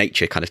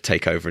nature kind of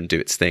take over and do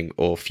its thing,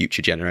 or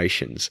future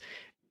generations.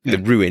 The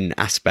ruin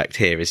aspect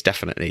here is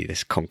definitely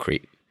this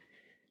concrete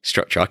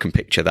structure. I can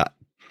picture that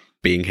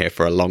being here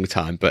for a long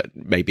time, but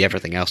maybe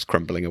everything else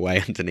crumbling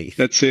away underneath.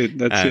 That's it.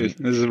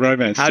 There's a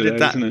romance to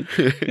that, isn't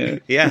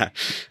it? Yeah.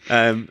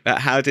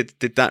 How did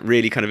that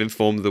really kind of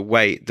inform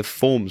the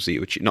forms that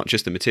you, not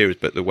just the materials,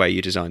 but the way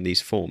you design these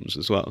forms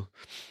as well?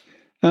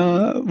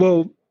 I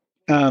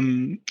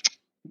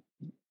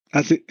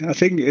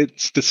think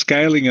it's the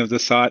scaling of the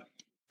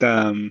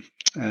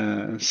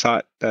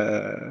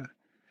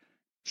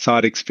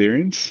site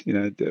experience.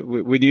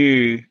 We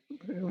knew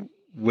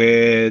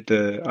where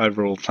the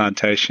overall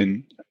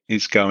plantation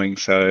is going.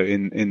 So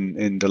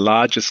in the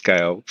larger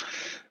scale,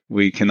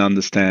 we can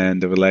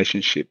understand the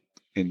relationship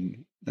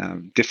in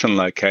different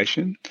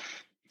location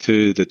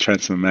to the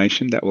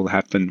transformation that will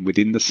happen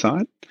within the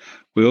site.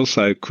 We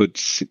also could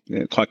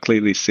quite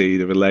clearly see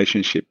the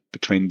relationship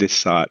between this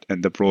site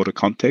and the broader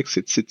context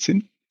it sits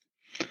in.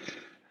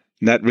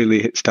 And that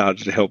really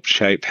started to help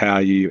shape how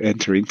you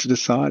enter into the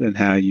site and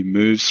how you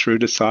move through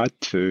the site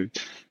to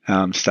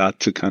start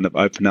to kind of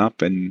open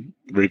up and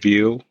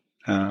reveal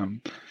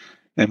and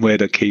where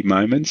the key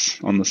moments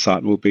on the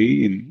site will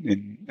be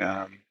in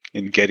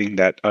getting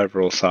that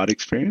overall site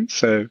experience.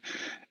 So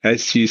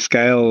as you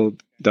scale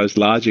those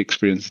large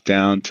experiences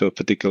down to a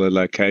particular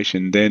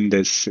location, then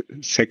there's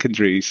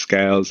secondary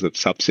scales of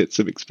subsets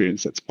of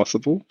experience that's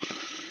possible.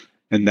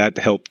 And that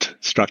helped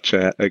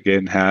structure,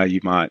 again, how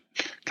you might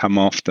come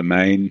off the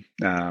main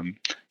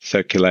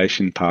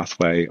circulation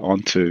pathway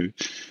onto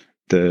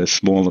the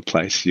smaller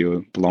place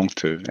you belong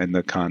to, and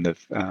the kind of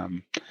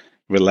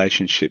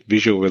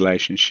visual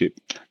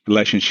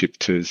relationship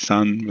to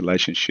sun,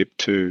 relationship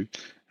to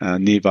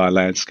nearby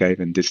landscape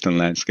and distant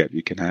landscape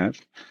you can have.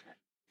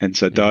 And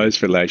so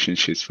those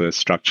relationships were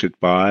structured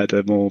by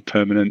the more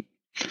permanent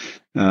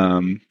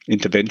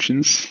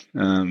interventions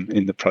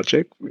in the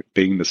project,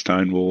 being the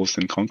stone walls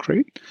and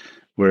concrete,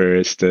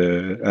 whereas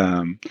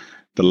the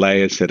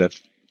layers that are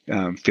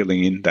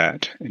filling in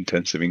that in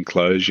terms of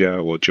enclosure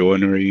or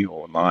joinery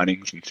or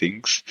linings and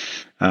things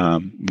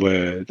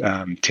were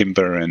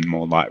timber and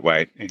more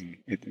lightweight in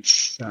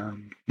its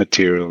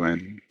material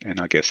and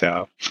I guess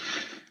our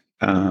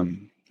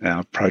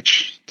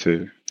approach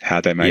to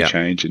how they may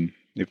change and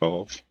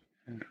evolve.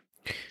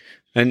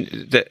 And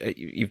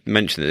you've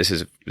mentioned that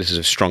this is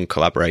a strong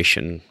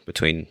collaboration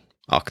between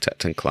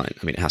architect and client.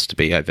 I mean, it has to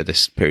be over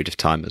this period of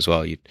time as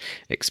well, you'd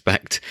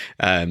expect.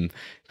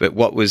 But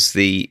what was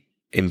the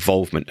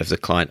involvement of the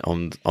client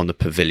on the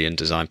pavilion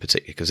design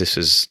particularly? Because this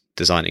was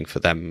designing for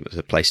them as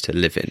a place to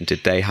live in.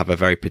 Did they have a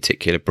very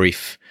particular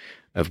brief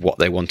of what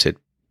they wanted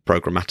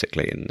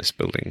programmatically in this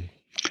building?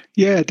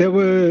 Yeah, there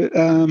were...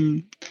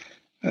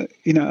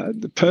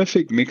 the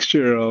perfect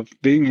mixture of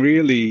being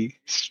really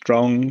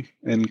strong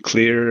and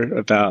clear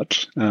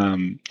about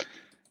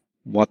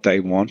what they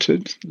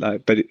wanted.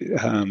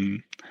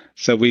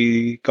 So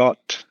we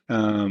got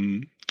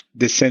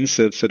this sense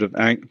of sort of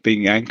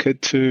being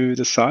anchored to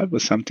the site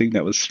was something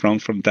that was strong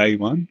from day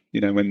one.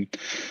 When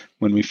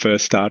we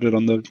first started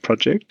on the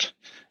project,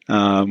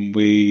 and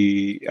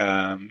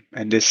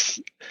this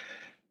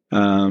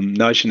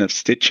notion of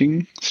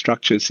stitching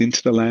structures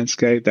into the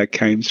landscape that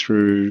came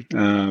through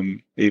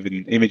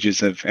even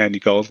images of Andy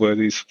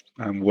Goldsworthy's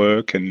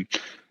work and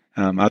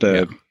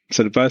other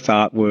sort of both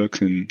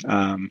artworks and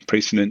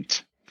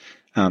precedent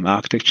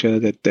architecture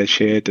that they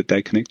shared, that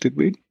they connected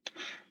with.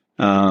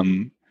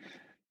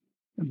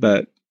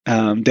 But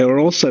they were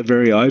also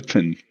very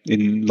open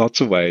in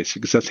lots of ways,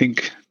 because I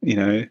think,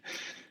 they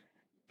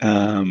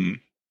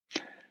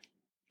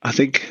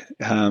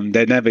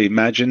never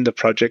imagined the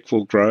project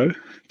will grow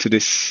to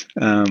this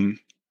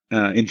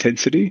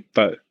intensity,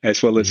 but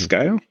as well as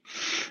scale.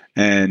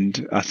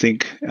 And I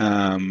think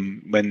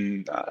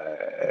when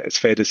it's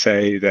fair to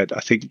say that I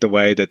think the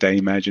way that they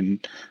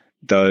imagined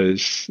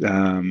those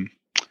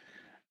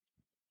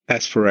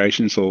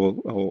aspirations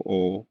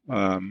or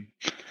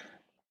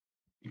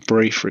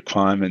brief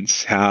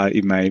requirements, how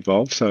it may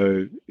evolve.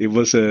 So it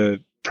was a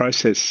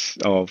process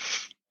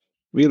of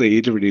really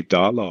iterative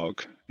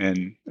dialogue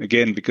And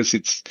again, because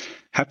it's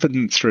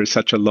happened through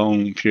such a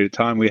long period of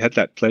time, we had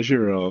that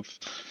pleasure of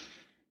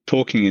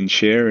talking and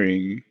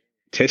sharing,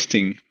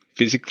 testing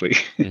physically.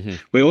 Mm-hmm.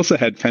 We also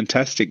had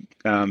fantastic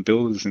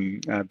builders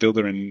and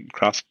builder and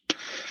crafts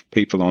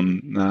people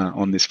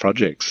on this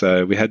project.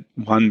 So we had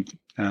one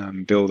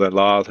builder,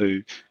 Lyle,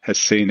 who has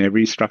seen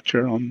every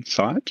structure on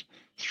site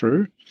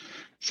through.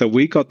 So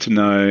we got to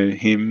know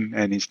him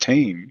and his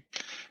team.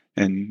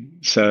 And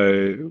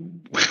so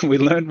we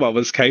learned what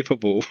was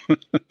capable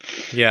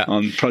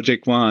on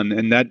Project One,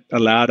 and that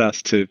allowed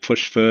us to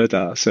push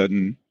further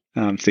certain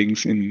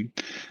things in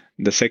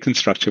the second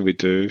structure we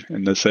do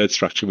and the third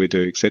structure we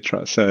do,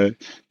 etc. So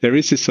there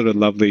is this sort of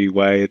lovely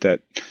way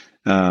that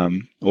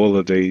all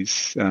of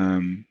these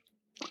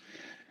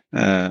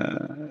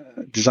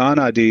design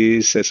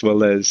ideas, as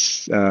well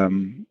as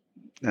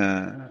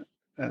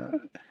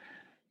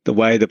the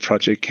way the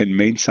project can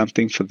mean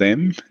something for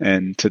them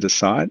and to the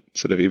site,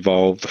 sort of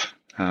evolve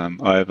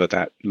over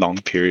that long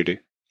period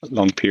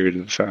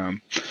of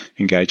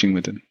engaging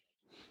with them.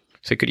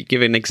 So could you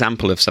give an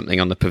example of something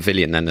on the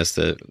pavilion then, as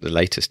the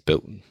latest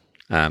built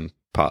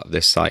part of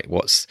this site?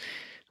 What's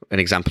an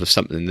example of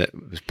something that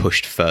was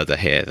pushed further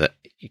here that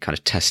you kind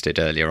of tested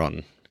earlier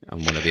on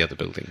one of the other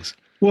buildings?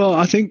 Well,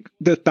 I think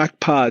the back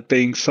part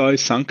being so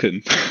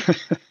sunken.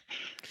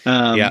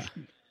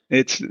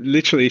 It's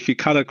literally, if you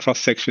cut a cross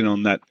section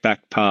on that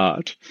back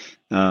part,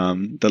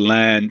 the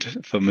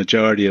land, for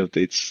majority of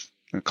its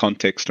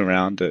context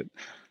around it,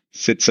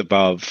 sits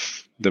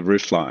above the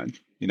roof line,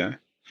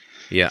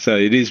 Yeah. So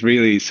it is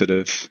really sort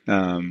of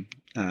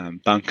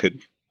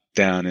bunkered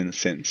down in a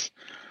sense.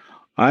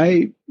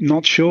 I'm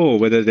not sure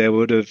whether they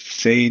would have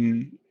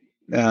seen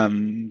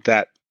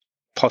that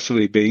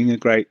possibly being a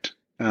great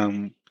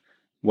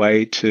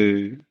way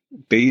to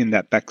be in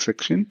that back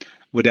section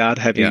without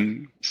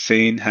having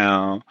seen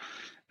how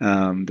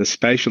the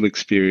spatial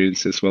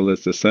experience, as well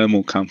as the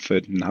thermal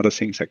comfort and other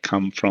things that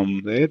come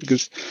from there.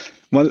 Because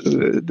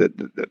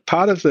the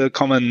part of the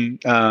common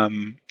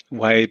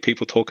way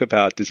people talk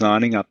about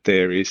designing up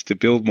there is to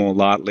build more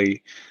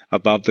lightly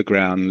above the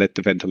ground and let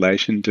the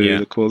ventilation do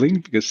the cooling,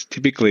 because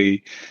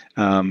typically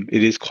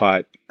it is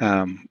quite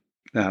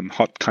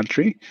hot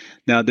country.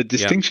 Now, the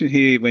distinction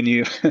here, when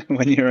you're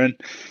in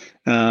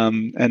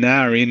an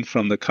hour in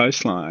from the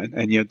coastline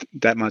and you're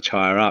that much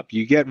higher up,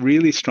 you get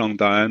really strong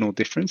diurnal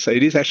difference. So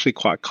it is actually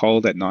quite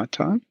cold at night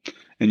time,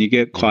 and you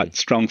get quite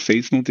strong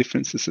seasonal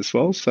differences as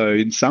well. So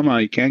in summer,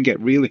 you can get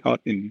really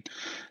hot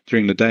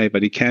during the day,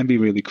 but it can be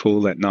really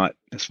cool at night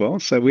as well.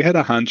 So we had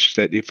a hunch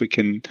that if we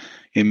can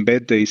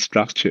embed these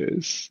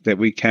structures, that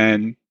we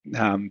can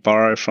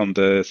borrow from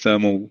the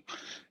thermal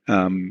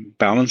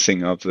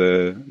balancing of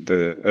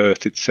the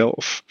earth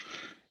itself.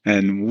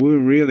 And we're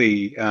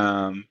really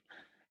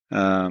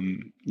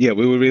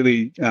we were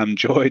really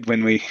joyed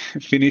when we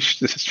finished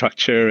the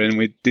structure and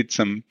we did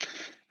some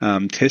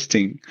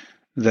testing,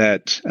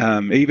 that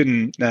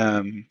even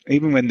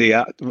when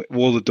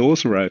all the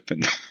doors were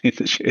open in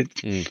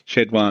the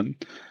shed one,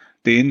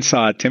 the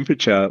inside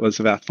temperature was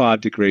about 5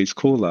 degrees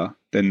cooler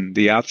than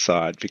the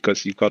outside,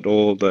 because you've got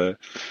all the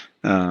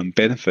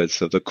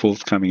benefits of the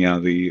coolth coming out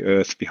of the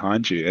earth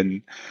behind you.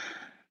 And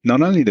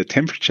not only the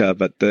temperature,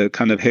 but the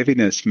kind of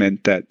heaviness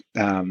meant that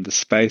the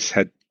space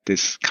had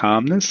this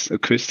calmness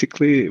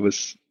acoustically. It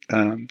was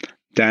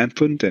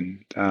dampened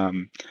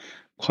and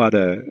quite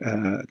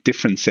a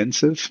different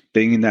sense of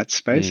being in that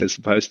space as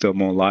opposed to a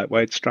more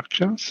lightweight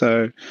structure.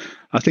 So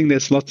I think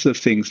there's lots of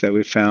things that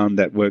we found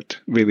that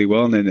worked really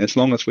well. And as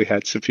long as we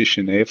had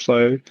sufficient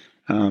airflow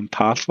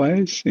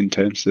pathways in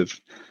terms of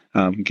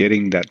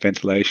getting that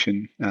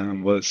ventilation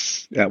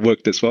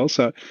worked as well.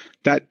 So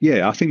that,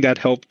 I think that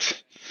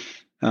helped.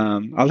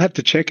 I'll have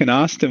to check and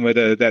ask them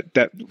whether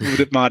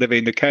that might have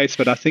been the case,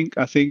 but I think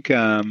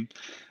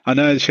I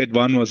know Shed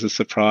 1 was a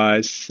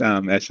surprise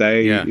as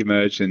they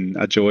emerged, and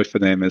a joy for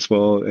them as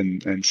well,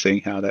 and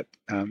seeing how that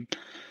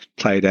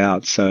played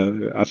out.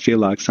 So I feel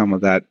like some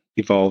of that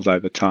evolved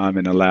over time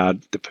and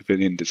allowed the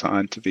pavilion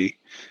design to be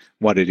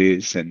what it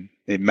is, and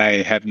it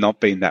may have not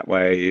been that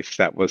way if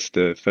that was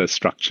the first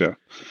structure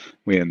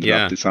we ended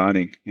up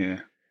designing. Yeah,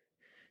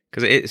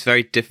 because it's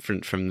very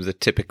different from the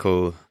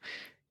typical.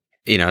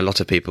 A lot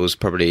of people's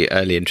probably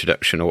early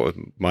introduction, or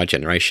my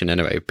generation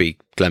anyway, would be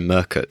Glenn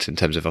Murcutt in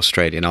terms of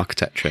Australian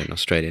architecture and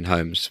Australian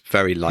homes.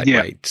 Very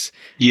lightweight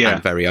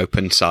and very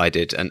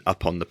open-sided and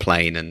up on the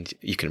plane. And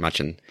you can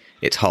imagine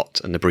it's hot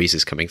and the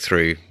breezes coming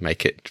through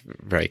make it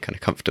very kind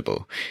of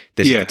comfortable.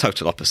 This is the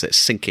total opposite,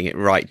 sinking it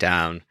right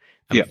down,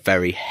 and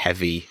very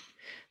heavy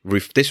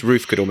roof. This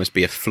roof could almost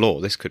be a floor.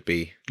 This could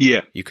be,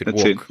 you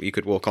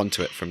could walk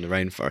onto it from the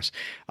rainforest.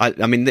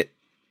 I mean,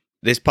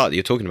 this part that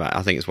you're talking about,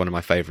 I think is one of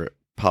my favourite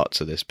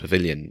parts of this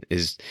pavilion.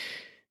 Is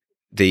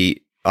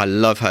I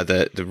love how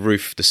the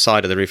roof, the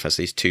side of the roof has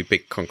these two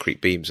big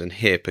concrete beams, and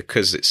here,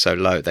 because it's so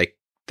low, they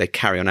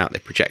carry on out, they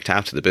project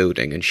out of the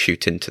building and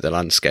shoot into the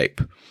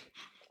landscape.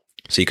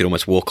 So you could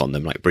almost walk on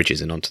them like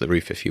bridges and onto the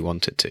roof if you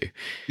wanted to.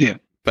 Yeah.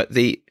 But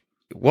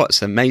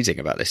what's amazing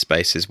about this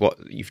space is what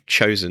you've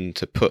chosen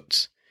to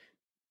put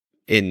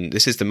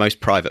this is the most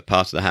private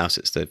part of the house.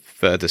 It's the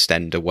furthest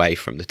end away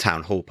from the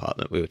town hall part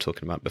that we were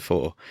talking about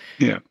before.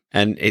 Yeah.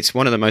 And it's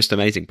one of the most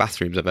amazing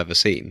bathrooms I've ever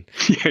seen.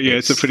 Yeah,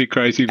 it's a pretty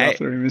crazy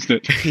bathroom, isn't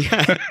it?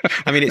 Yeah,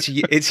 I mean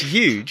it's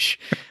huge,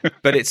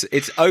 but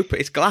it's open.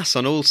 It's glass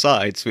on all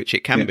sides, which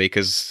it can be,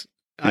 because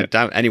I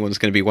doubt anyone's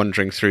going to be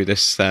wandering through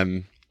this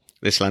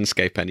this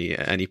landscape at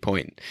any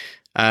point.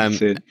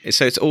 So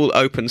it's all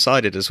open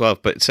sided as well.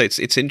 But so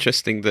it's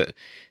interesting that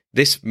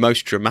this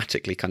most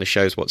dramatically kind of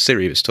shows what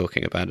Siri was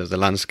talking about of the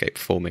landscape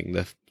forming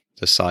the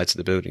sides of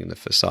the building and the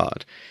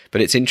facade.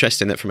 But it's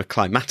interesting that from a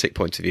climatic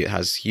point of view, it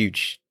has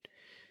huge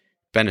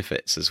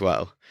benefits as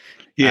well.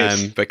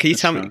 Yes. But can you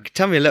tell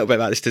me a little bit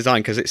about this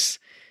design, because it's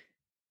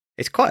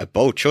quite a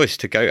bold choice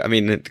to go. I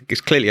mean,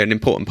 it's clearly an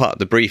important part of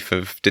the brief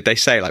of, did they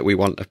say like, we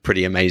want a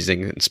pretty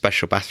amazing and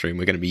special bathroom,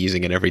 we're going to be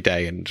using it every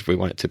day, and we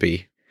want it to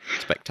be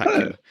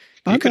spectacular?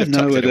 I don't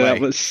know whether that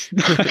was.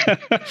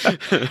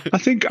 I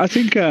think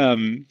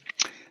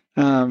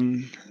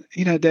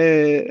you know,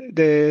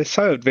 they're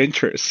so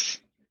adventurous,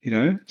 you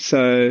know.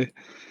 So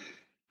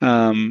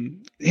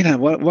you know,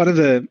 what are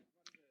the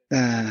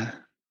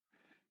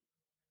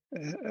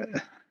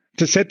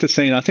to set the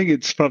scene? I think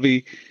it's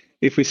probably,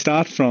 if we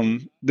start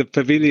from the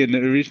pavilion,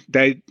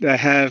 they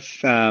have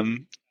a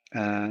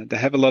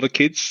lot of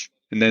kids,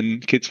 and then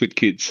kids with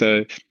kids.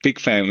 So big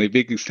family,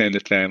 big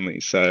extended family.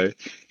 So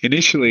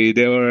initially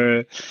they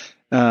were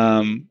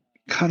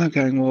kind of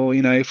going, well,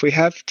 you know, if we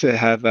have to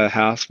have a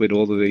house with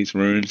all of these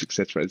rooms,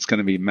 etc., it's going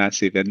to be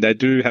massive. And they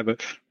do have a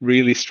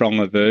really strong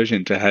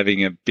aversion to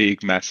having a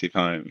big, massive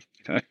home.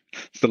 You know,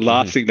 it's the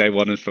last thing they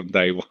wanted from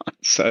day one.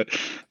 So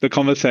the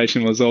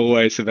conversation was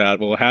always about,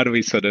 well, how do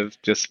we sort of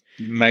just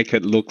make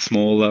it look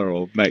smaller,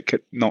 or make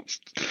it not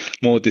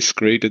more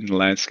discreet in the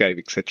landscape,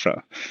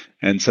 etc.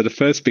 And so the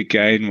first big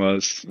gain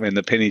was when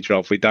the penny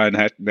dropped. We don't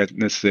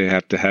necessarily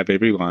have to have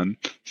everyone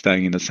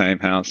staying in the same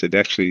house. It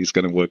actually is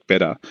going to work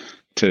better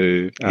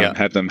to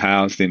have them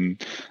housed in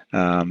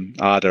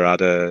either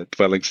other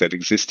dwellings that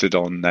existed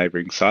on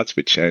neighbouring sites,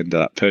 which they ended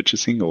up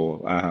purchasing,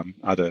 or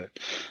other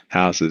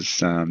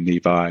houses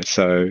nearby.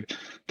 So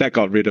that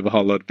got rid of a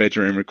whole lot of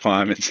bedroom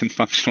requirements and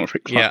functional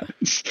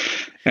requirements.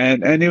 Yeah.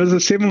 And it was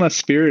a similar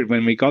spirit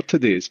when we got to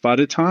this. By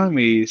the time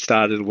we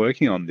started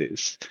working on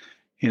this,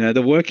 you know,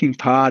 the working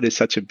part is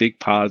such a big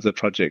part of the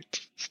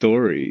project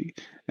story,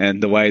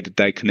 and the way that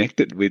they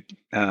connected with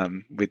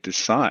the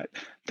site.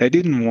 They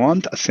didn't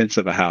want a sense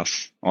of a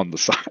house on the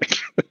site.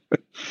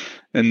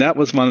 And that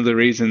was one of the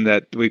reasons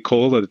that we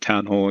call it a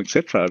town hall,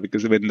 etc.,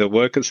 because when the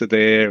workers are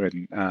there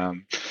and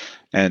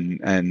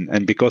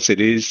because it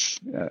is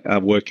a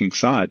working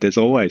site, there's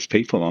always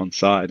people on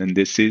site, and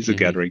this is a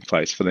gathering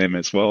place for them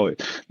as well.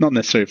 Not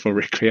necessarily for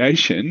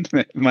recreation;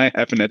 it may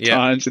happen at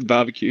times in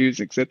barbecues,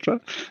 etc.,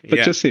 but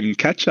just in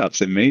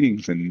catch-ups and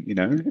meetings, and you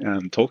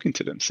know, talking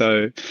to them.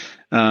 So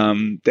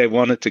they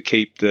wanted to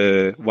keep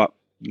what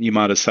you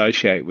might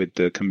associate with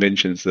the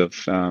conventions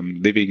of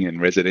living in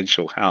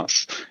residential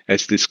house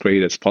as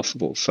discreet as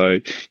possible. So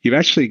you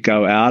actually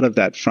go out of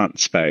that front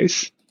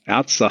space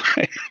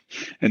outside,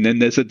 and then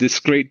there's a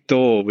discreet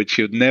door which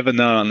you'd never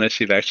know unless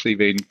you've actually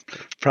been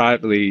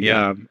privately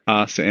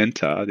asked to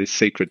enter, this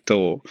secret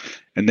door.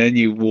 And then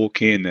you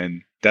walk in,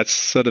 and that's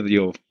sort of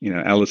your, you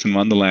know, Alice in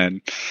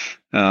Wonderland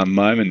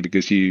moment,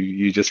 because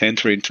you just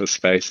enter into a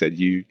space that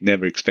you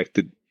never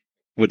expected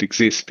would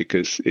exist,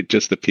 because it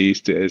just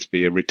appears to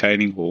be a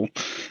retaining wall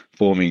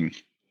forming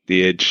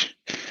the edge,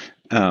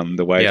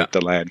 the way that the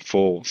land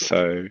falls.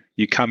 So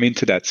you come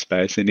into that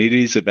space, and it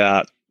is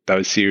about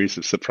those series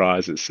of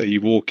surprises. So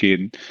you walk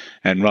in,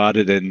 and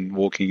rather than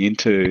walking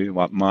into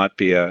what might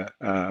be a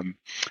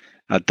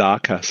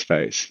darker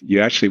space, you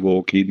actually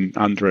walk in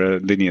under a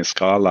linear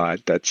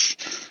skylight that's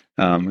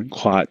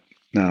quite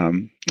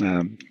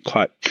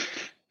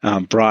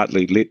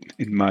brightly lit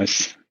in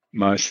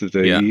most of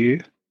the year.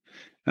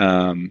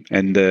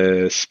 And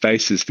the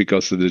spaces,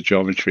 because of the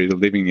geometry, the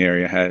living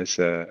area has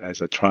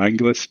a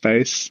triangular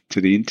space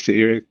to the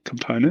interior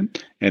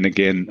component, and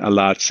again a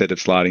large set of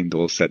sliding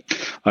doors that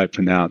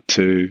open out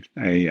to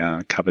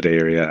a covered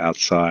area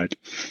outside,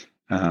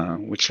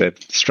 which they've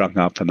strung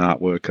up an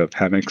artwork of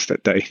hammocks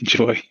that they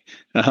enjoy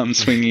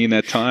swinging in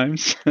at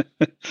times.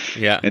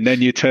 And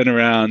then you turn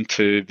around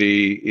to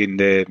be in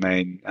their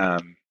main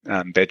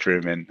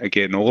bedroom, and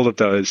again all of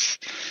those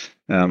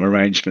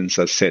arrangements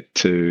are set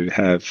to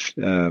have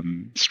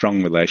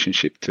strong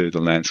relationship to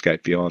the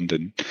landscape beyond.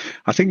 And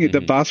I think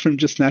the bathroom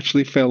just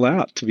naturally fell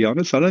out, to be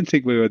honest. I don't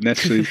think we were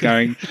necessarily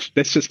going,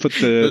 let's just put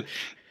the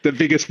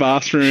biggest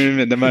bathroom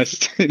and the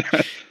most,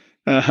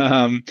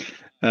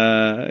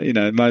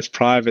 most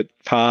private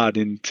part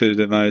into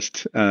the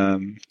most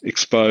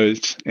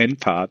exposed end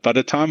part. By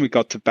the time we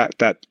got to back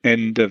that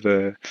end of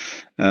a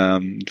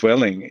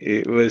dwelling,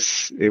 it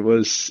was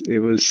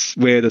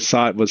where the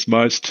site was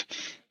most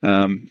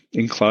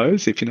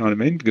enclosed, if you know what I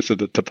mean, because of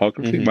the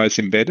topography, most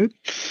embedded,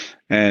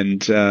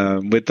 and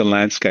with the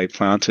landscape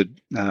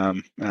planted,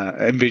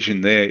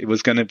 envisioned there, it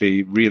was going to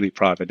be really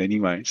private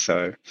anyway.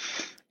 So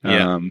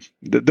Yeah.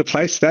 The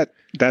place that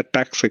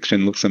back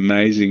section looks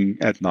amazing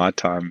at night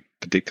time,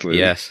 particularly.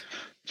 Yes.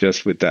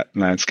 Just with that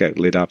landscape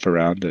lit up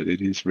around it,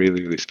 it is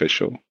really, really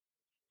special.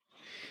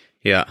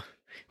 Yeah.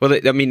 Well,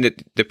 I mean,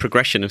 the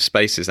progression of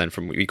spaces then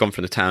you've gone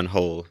from the town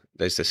hall,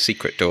 there's a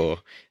secret door,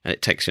 and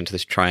it takes you into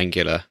this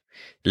triangular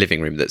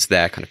living room that's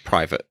their kind of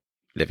private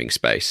living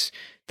space.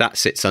 That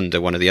sits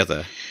under one of the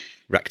other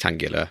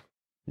rectangular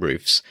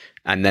roofs.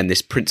 And then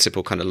this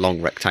principal kind of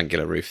long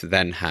rectangular roof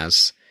then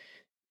has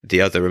the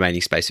other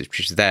remaining spaces,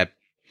 which is their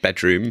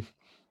bedroom,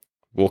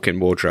 walk-in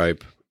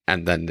wardrobe,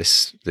 and then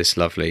this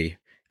lovely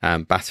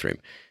bathroom.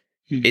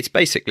 It's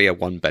basically a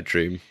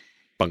one-bedroom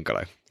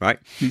bungalow, right?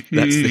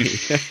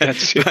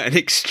 That's an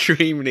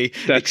extremely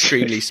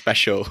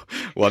special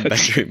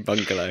one-bedroom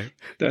bungalow.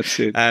 That's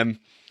it.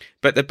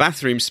 But the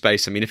bathroom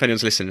space, I mean, if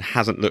anyone's listening and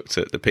hasn't looked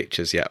at the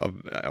pictures yet,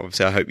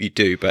 obviously I hope you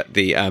do, but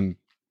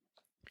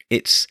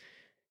there's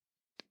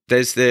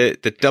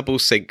the double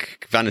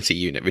sink vanity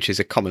unit, which is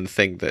a common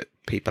thing that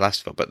people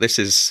ask for, but it's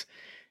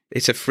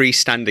a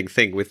freestanding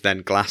thing with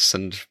then glass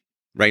and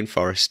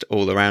rainforest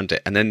all around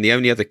it. And then the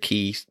only other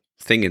key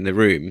thing in the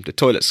room, the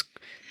toilet's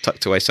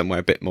tucked away somewhere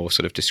a bit more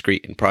sort of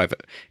discreet and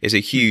private, is a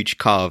huge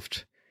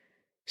carved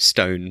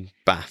stone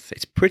bath.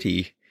 It's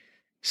pretty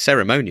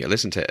ceremonial,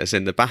 isn't it? As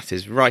in the bath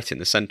is right in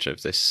the centre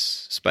of this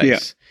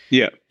space.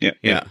 Yeah.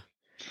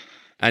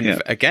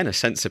 And again, a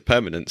sense of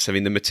permanence. I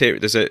mean, the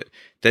material,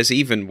 there's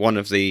even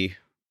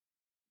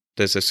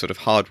there's a sort of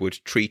hardwood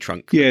tree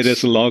trunk. Yeah,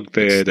 there's a log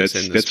there. That's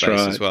right.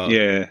 As well.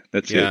 Yeah,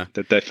 that's it.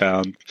 That they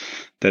found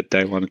that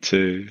they wanted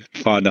to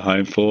find a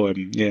home for,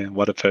 and yeah,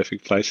 what a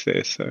perfect place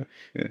there. So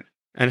yeah.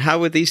 And how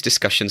were these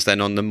discussions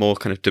then on the more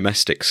kind of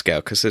domestic scale?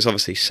 Because there's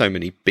obviously so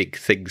many big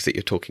things that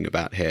you're talking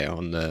about here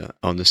on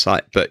the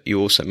site, but you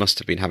also must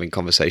have been having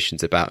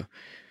conversations about,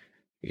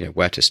 you know,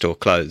 where to store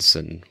clothes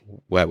and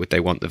where would they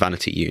want the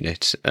vanity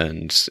unit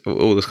and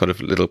all those kind of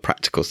little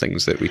practical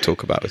things that we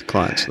talk about with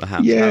clients for the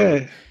house.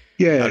 Yeah.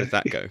 How did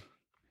that go?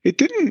 It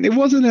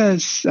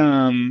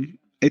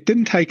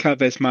didn't take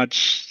up as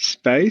much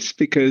space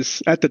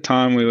because at the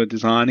time we were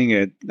designing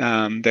it,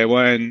 they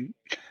weren't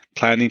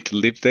planning to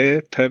live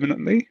there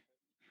permanently.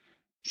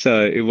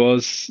 So it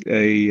was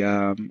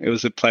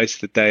a place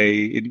that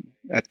they,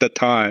 at the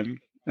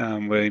time,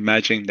 were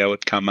imagining they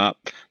would come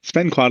up,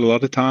 spend quite a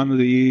lot of time of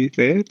the year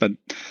there, but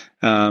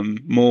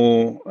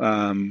more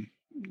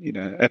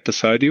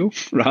episodial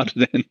rather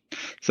than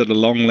sort of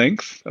long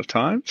length of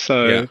time.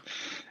 So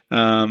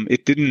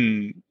it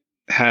didn't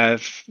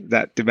have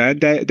that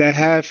demand. They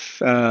have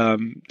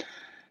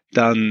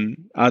done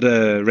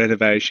other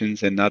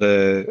renovations and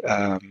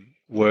other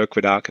work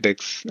with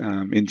architects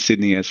in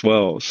Sydney as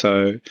well.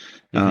 So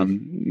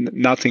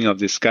nothing of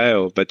this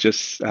scale, but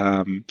just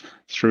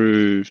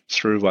through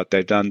what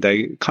they've done,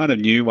 they kind of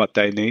knew what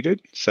they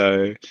needed.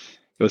 So it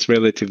was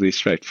relatively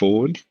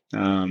straightforward.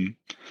 Do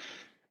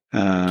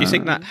you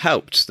think that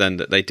helped then,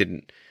 that they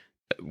didn't,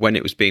 when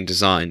it was being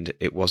designed,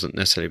 it wasn't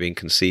necessarily being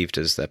conceived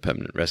as their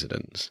permanent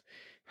residence?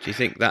 Do you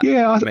think that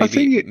I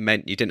think it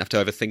meant you didn't have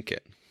to overthink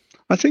it?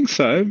 I think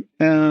so.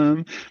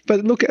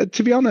 But look,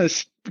 to be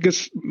honest,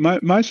 because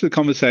most of the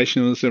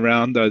conversation was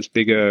around those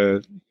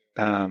bigger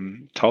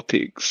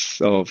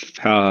topics of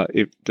how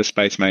the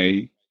space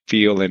may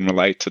feel and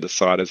relate to the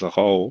site as a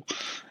whole.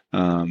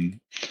 I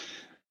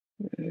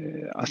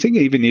think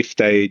even if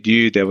they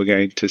knew they were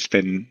going to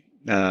spend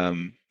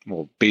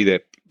or be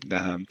their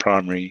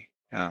primary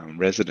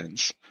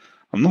residence,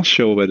 I'm not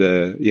sure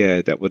whether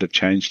that would have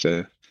changed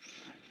the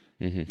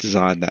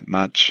design that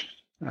much.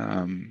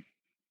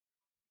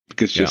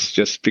 Because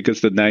just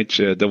because the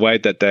nature, the way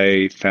that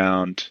they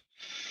found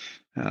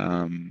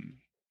the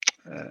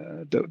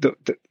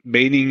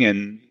meaning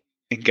and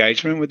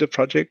engagement with the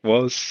project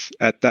was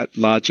at that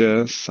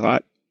larger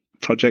site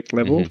project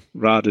level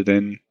rather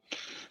than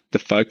the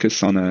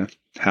focus on a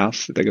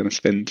house that they're going to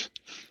spend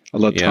a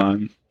lot of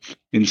time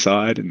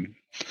inside and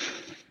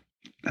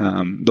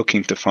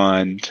looking to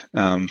find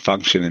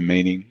function and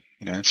meaning,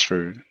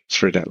 through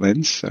that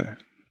lens. So.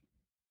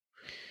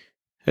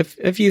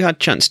 Have you had a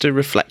chance to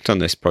reflect on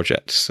this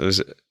project?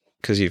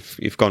 Because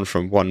you've gone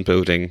from one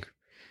building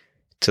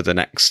to the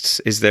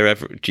next.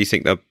 Do you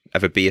think there'll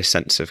ever be a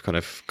sense of kind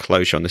of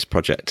closure on this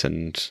project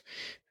and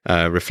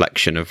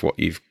reflection of what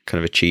you've kind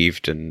of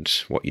achieved and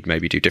what you'd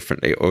maybe do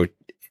differently? Or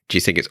do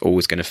you think it's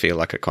always going to feel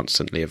like a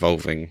constantly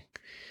evolving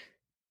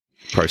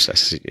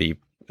process?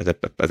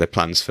 Are there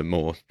plans for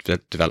more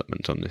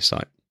development on this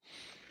site?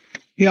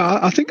 Yeah,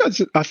 I think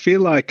I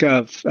feel like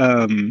I've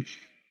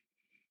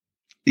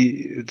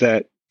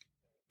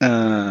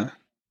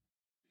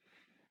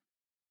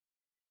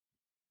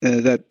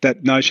that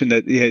notion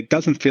that it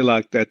doesn't feel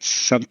like that's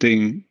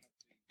something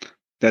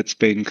that's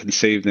been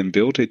conceived and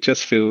built. It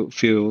just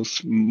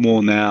feels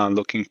more now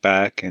looking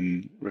back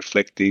and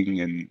reflecting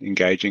and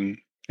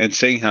engaging and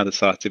seeing how the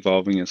site's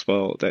evolving as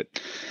well.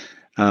 That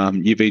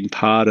you've been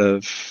part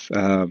of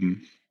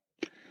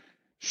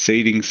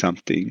seeding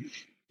something.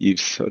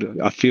 You've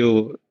I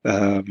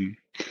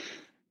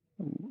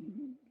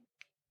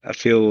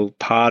feel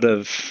part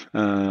of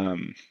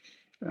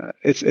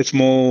it's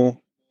more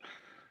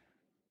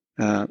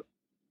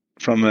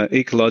from an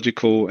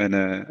ecological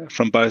and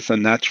from both a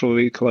natural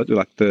ecology,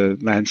 like the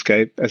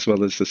landscape, as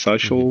well as the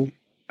social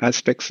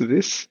aspects of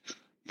this,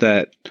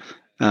 that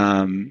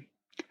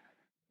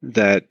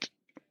that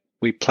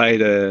we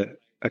played a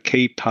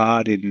key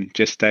part in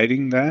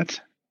gestating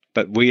that,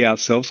 but we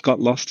ourselves got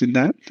lost in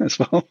that as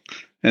well,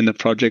 and the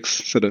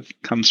projects sort of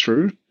come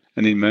through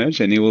and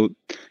emerge, and it will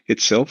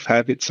itself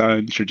have its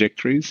own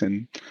trajectories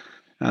and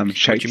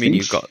shape. What do you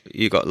mean things.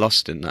 you got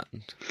lost in that?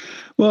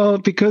 Well,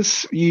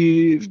 because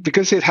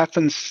it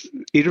happens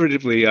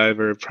iteratively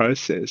over a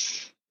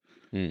process,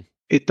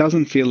 it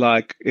doesn't feel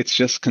like it's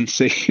just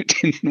conceived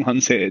in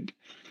one's head.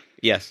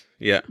 Yes,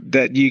 yeah.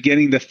 That you're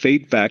getting the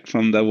feedback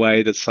from the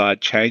way the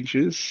site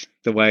changes,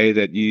 the way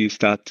that you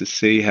start to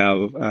see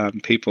how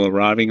people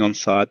arriving on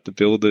site, the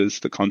builders,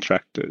 the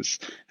contractors,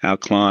 our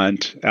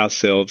client,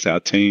 ourselves, our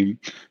team,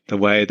 the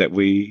way that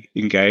we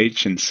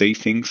engage and see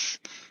things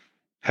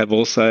have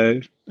also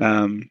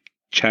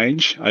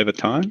changed over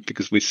time,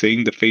 because we're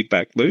seeing the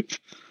feedback loop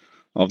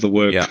of the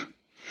work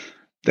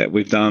that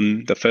we've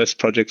done, the first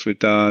projects we've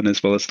done,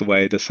 as well as the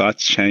way the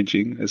site's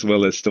changing, as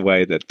well as the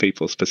way that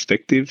people's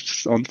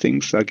perspectives on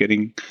things are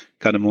getting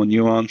kind of more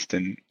nuanced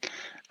and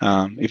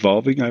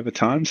evolving over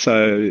time.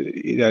 So,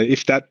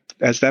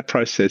 as that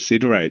process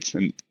iterates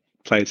and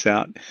plays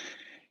out,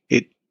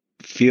 it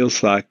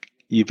feels like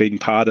you've been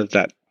part of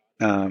that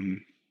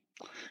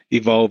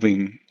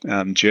evolving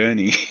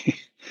journey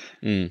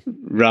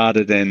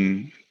rather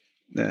than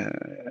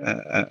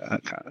a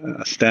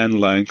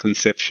standalone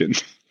conception.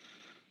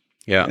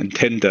 And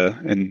tender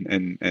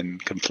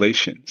and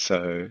completion.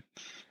 So,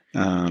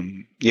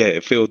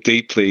 it feels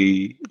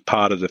deeply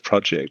part of the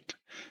project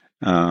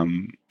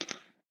from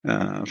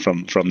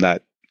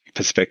that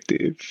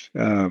perspective,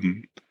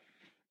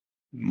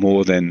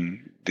 more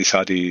than this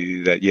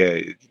idea that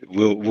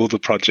will the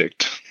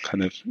project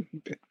kind of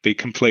be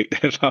complete?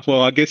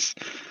 Well, I guess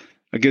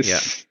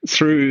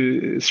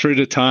through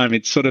the time,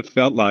 it sort of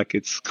felt like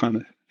it's kind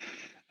of.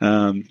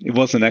 It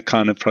wasn't that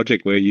kind of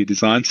project where you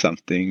design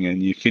something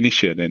and you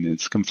finish it and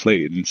it's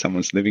complete and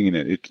someone's living in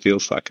it. It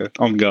feels like an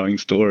ongoing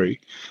story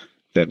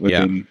that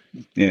we've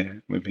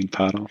been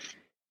part of.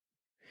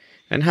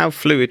 And how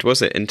fluid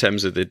was it in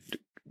terms of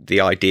the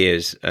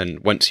ideas? And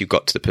once you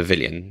got to the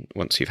pavilion,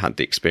 once you've had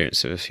the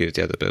experience of a few of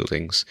the other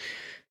buildings,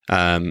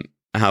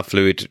 how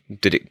fluid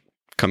did it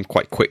come?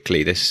 Quite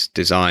quickly, this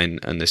design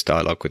and this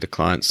dialogue with the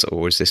clients,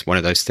 or was this one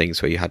of those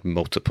things where you had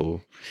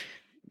multiple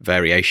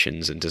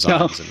variations and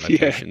designs and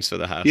locations for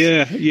the house?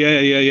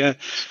 Yeah.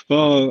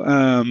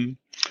 Well,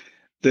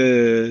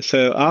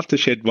 so after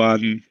Shed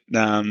 1,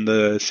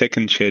 the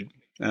second shed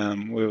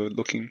we were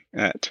looking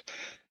at,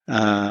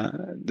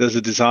 there's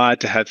a desire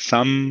to have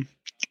some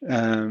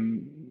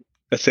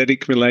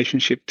aesthetic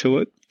relationship to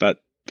it,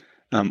 but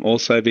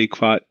also be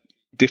quite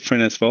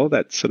different as well.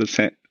 That sort of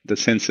the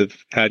sense of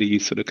how do you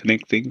sort of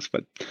connect things,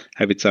 but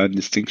have its own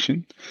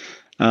distinction.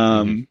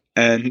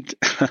 And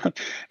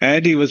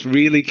Andy was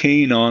really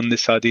keen on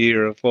this idea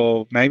of,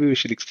 well, maybe we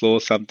should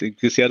explore something,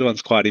 because the other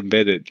one's quite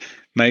embedded.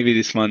 Maybe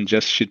this one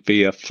just should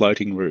be a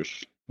floating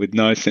roof with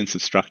no sense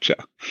of structure.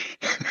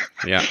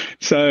 Yeah.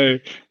 So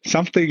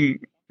something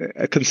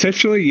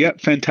conceptually,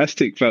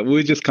 fantastic, but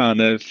we're just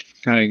kind of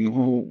going,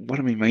 well, what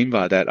do we mean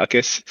by that? I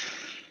guess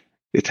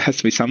it has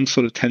to be some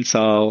sort of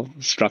tensile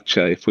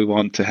structure if we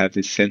want to have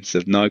this sense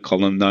of no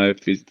column, no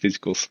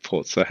physical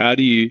support. So how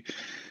do you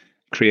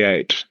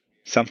create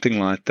something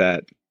like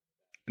that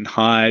and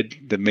hide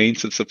the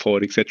means of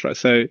support, etc.?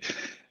 So,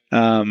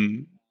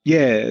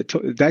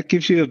 that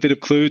gives you a bit of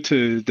clue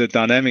to the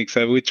dynamic.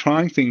 So we're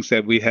trying things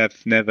that we have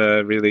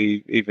never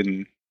really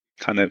even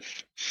kind of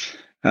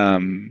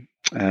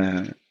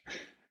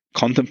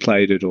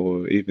contemplated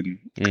or even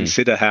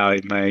consider how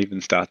it may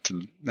even start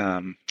to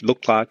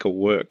look like or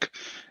work.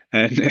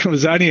 And it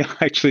was only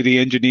actually the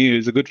engineer,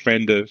 who's a good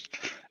friend of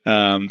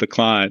the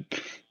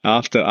client,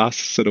 after us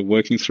sort of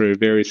working through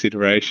various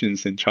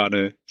iterations and trying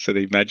to sort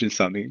of imagine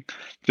something,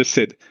 just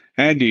said,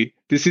 Andy,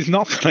 this is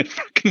not going to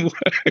fucking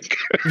work.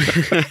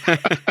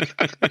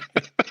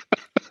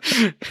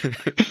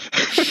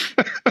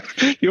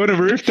 You want a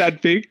roof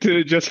that big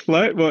to just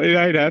float? Well, it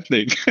ain't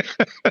happening.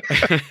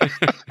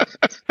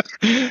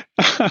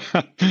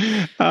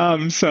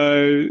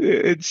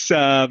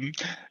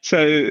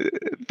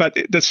 But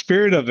the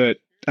spirit of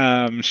it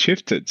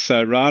shifted.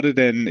 So rather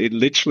than it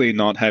literally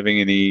not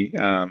having any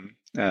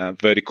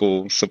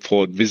vertical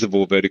support,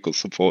 visible vertical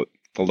support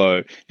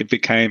below, it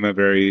became a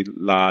very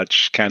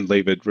large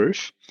cantilevered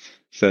roof.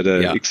 So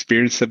the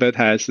experience of it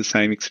has the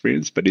same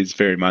experience, but is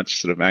very much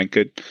sort of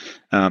anchored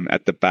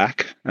at the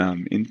back.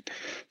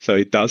 So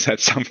it does have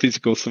some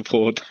physical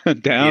support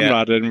down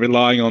rather than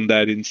relying on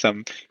that in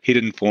some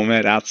hidden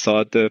format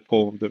outside the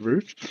form of the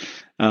roof.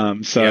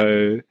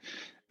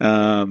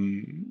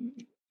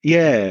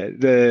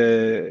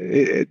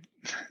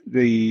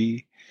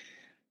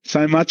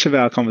 So much of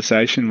our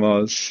conversation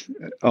was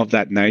of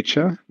that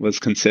nature, was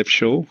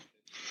conceptual,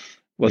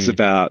 was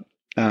about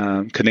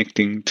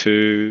connecting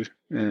to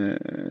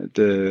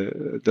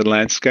the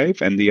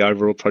landscape and the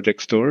overall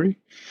project story.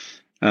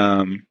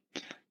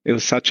 It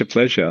was such a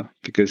pleasure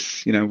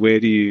because,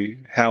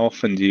 how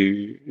often do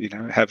you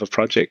have a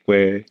project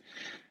where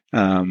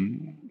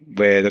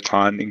the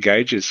client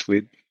engages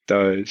with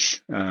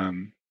those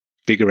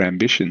bigger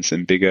ambitions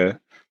and bigger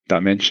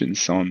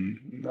dimensions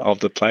of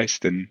the place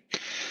than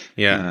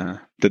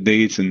the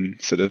needs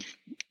and sort of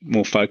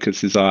more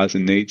focused desires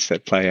and needs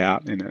that play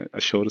out in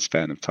a shorter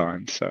span of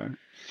time. So,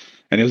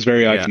 and it was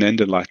very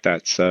open-ended like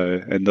that.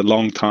 So, and the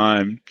long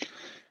time,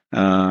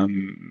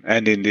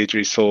 and indeed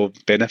we saw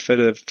benefit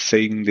of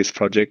seeing this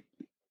project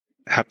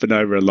happen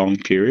over a long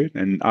period.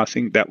 And I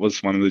think that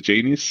was one of the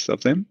genius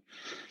of them,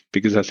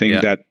 because I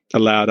think that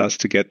allowed us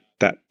to get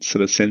that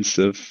sort of sense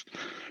of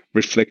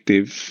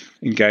reflective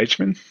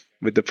engagement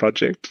with the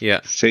project,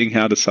 seeing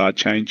how the site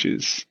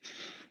changes,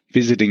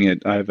 visiting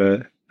it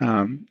over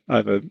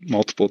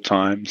multiple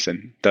times,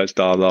 and those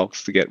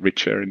dialogues to get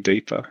richer and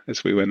deeper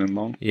as we went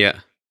along. Yeah.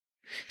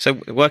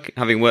 So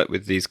having worked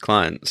with these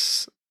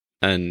clients,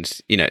 and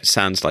it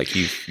sounds like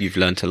you've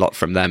learned a lot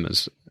from them,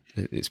 as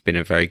it's been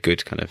a very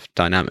good kind of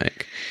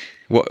dynamic.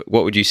 What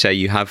would you say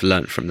you have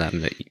learned from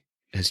them that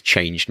has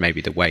changed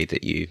maybe the way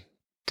that you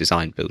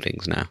design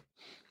buildings now?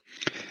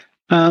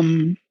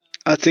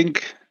 I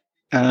think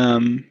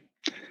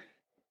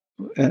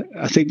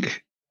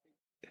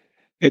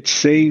it's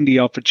seeing the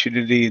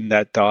opportunity in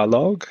that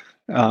dialogue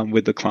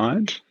with the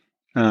client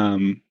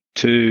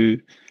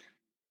to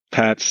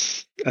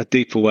perhaps a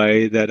deeper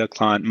way that a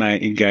client may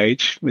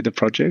engage with the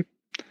project.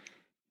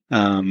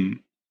 It's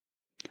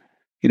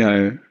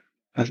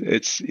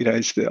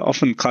the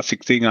often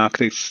classic thing.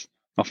 Architects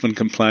often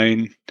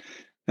complain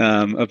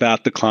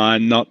about the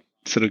client not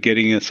sort of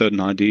getting a certain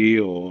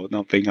idea or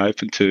not being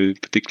open to a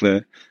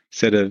particular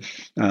set of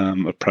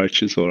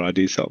approaches or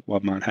ideas that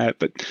one might have.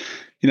 But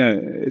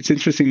it's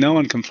interesting. No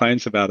one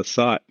complains about a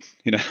site.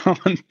 No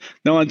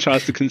one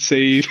tries to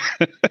conceive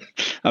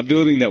a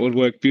building that would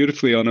work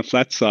beautifully on a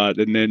flat site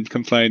and then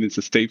complain it's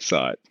a steep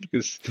site,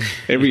 because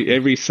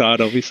every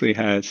site obviously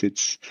has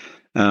its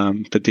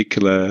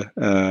particular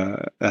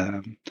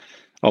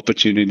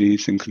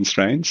opportunities and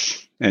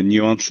constraints and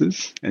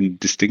nuances and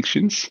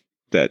distinctions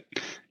that,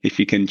 if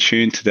you can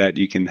tune to that,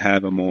 you can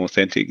have a more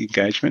authentic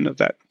engagement of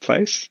that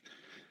place.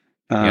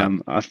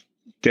 I've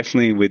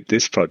definitely, with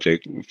this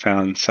project,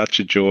 found such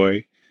a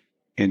joy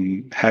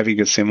in having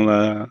a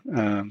similar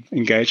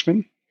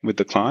engagement with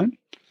the client,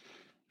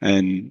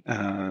 and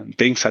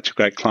being such a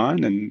great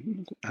client,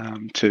 and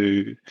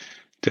to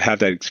have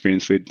that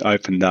experience with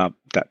opened up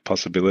that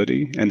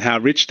possibility, and how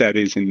rich that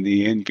is in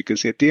the end.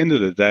 Because at the end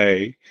of the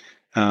day,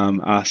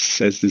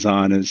 us as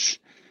designers,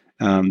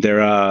 there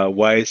are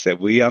ways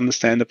that we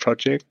understand the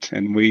project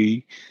and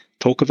we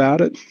talk about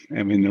it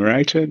and we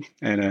narrate it,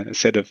 and a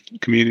set of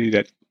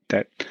community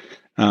that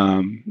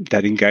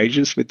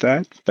engages with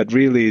that. But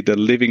really, the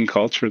living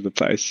culture of the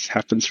place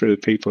happens through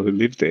the people who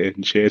live there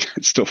and share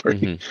that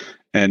story,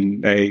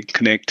 and they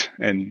connect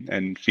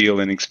and feel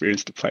and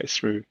experience the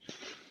place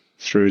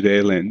through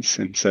their lens.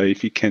 And so,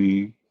 if you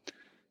can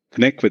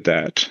connect with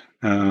that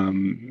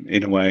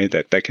in a way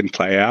that they can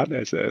play out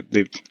as a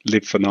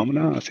lived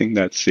phenomena, I think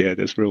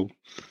there's real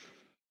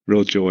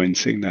joy in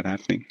seeing that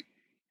happening.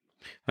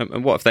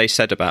 And what have they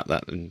said about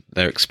that and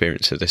their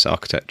experience of this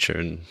architecture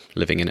and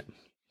living in it?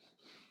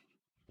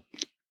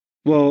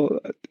 Well,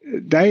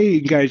 they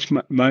engage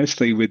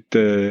mostly with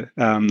the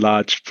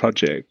large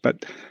project,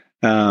 but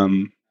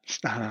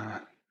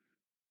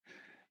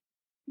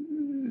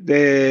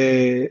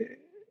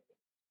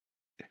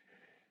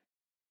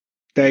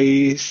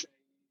they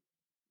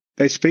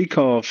speak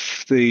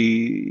of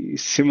the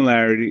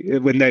similarity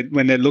when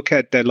they look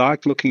at, they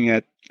like looking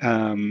at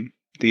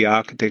the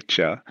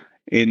architecture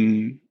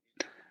in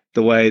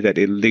the way that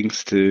it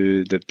links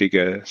to the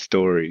bigger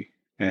story,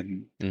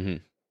 and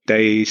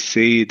they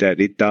see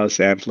that it does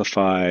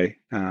amplify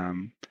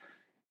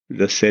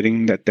the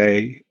setting that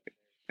they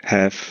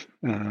have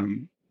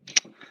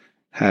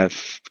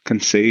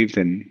conceived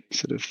and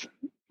sort of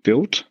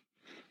built.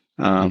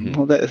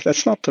 Well,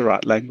 that's not the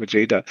right language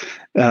either.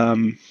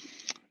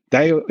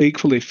 They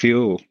equally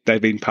feel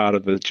they've been part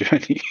of the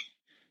journey.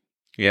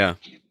 Yeah.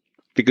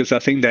 Because I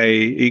think they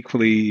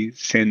equally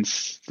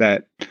sense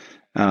that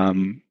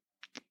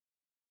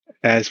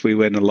as we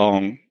went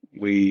along,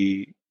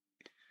 we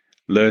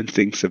learned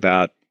things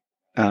about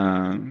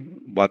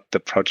what the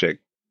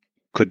project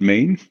could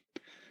mean.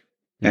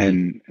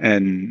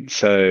 And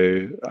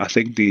so I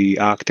think the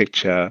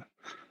architecture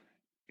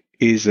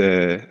is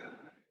the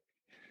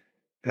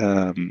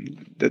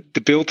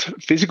built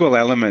physical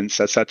elements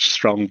are such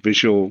strong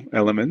visual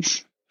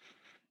elements,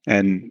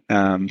 and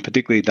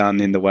particularly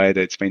done in the way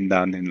that it's been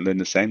done in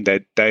Lindisfarne,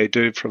 that they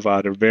do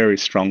provide a very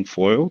strong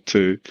foil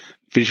to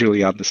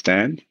visually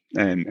understand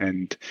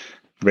and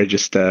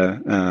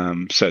register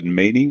certain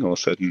meaning or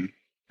certain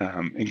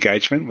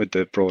engagement with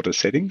the broader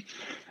setting.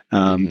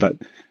 But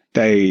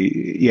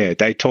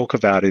they talk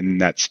about it in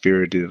that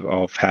spirit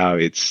of how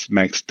it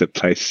makes the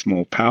place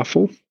more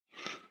powerful.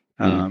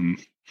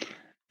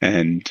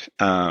 and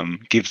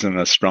gives them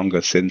a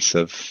stronger sense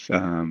of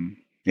of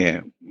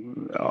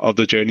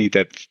the journey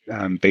they've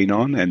been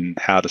on and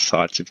how the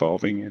site's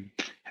evolving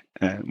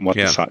and what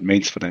the site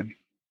means for them.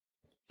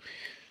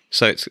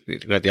 So it's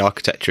the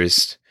architecture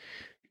is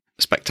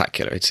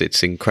spectacular.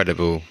 It's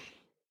incredible.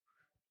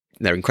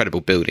 They're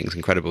incredible buildings,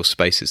 incredible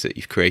spaces that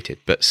you've created,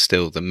 but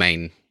still the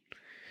main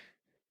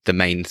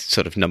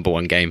sort of number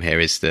one game here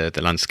is the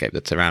landscape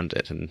that's around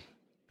it, and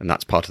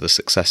that's part of the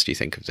success, do you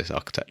think, of this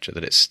architecture,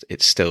 that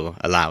it still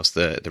allows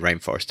the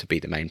rainforest to be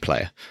the main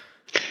player?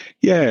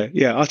 Yeah.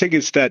 I think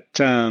it's that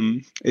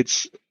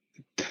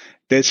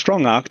there's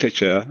strong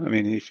architecture. I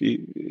mean,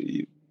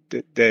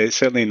 they're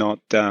certainly not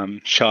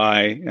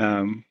shy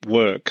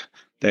work.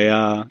 They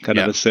are kind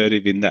of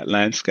assertive in that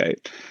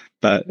landscape,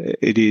 but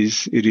it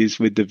is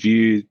with the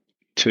view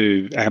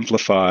to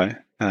amplify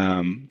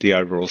the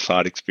overall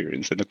site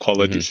experience and the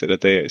qualities that are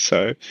there.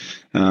 So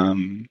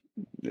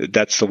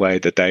that's the way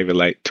that they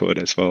relate to it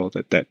as well,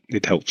 that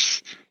it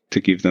helps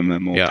to give them a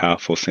more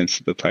powerful sense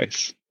of the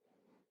place.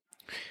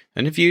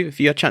 And have you had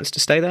a chance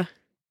to stay there?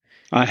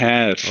 I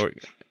have. Or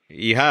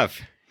you have?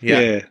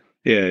 Yeah.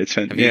 It's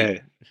fantastic. Yeah.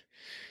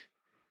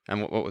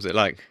 And what was it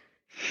like?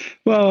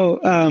 Well,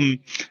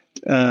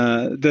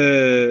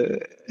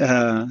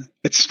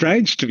 it's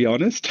strange, to be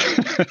honest,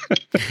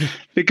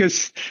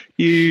 because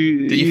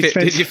did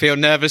you feel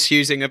nervous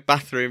using a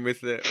bathroom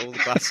with all the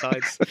glass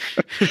sides?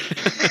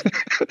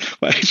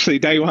 Well, actually,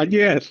 day one,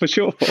 yeah, for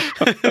sure.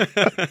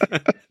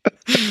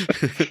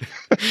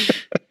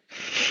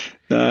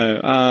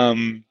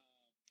 No,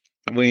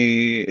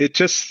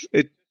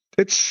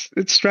 it's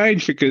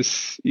strange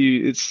because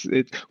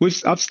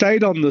I've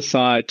stayed on the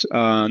site,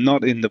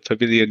 not in the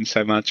pavilion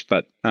so much,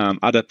 but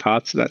other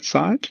parts of that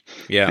site.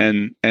 Yeah.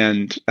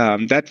 And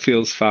that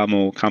feels far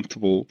more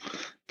comfortable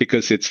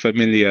because it's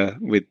familiar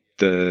with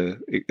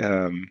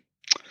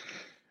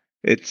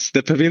it's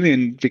the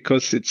pavilion,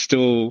 because it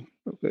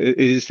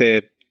is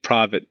their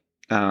private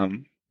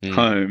home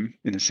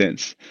in a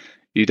sense.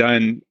 You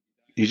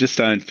just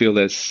don't feel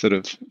as sort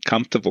of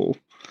comfortable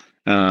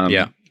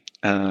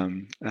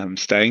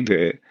staying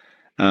there.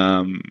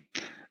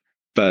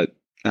 But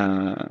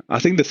I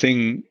think the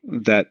thing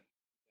that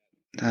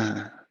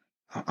I'm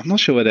not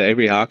sure whether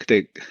every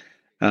architect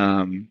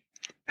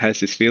has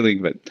this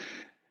feeling, but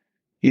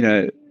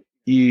you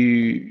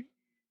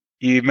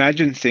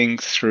imagine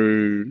things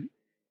through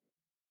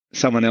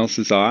someone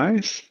else's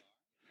eyes.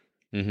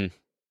 Mm-hmm.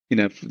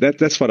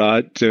 That's what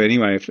I do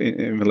anyway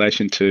in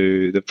relation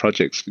to the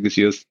projects, because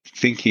you're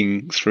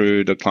thinking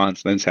through the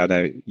client's lens, how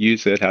they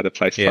use it, how to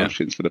place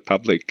functions for the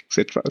public,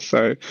 etc.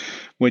 So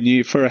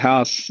for a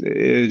house,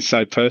 it's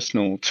so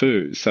personal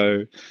too.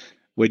 So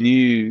when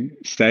you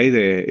stay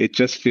there, it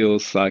just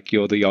feels like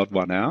you're the odd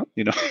one out,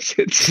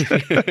 because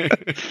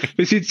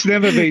it's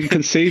never been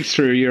conceived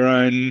through your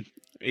own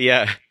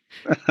your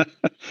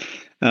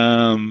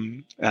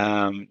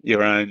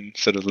own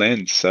sort of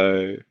lens.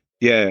 So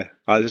yeah,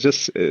 I was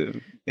just I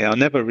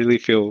never really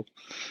feel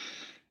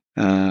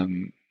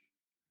kind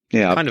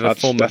of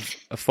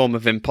a form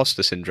of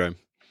imposter syndrome.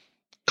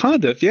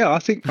 Kind of, yeah. I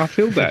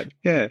feel that.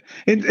 Yeah,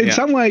 in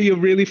some way,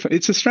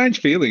 it's a strange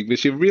feeling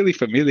because you're really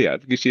familiar,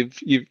 because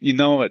you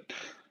know it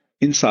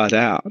inside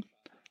out,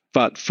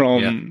 but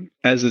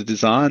as a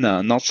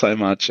designer, not so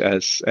much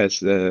as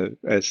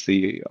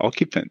the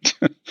occupant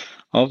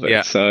of it.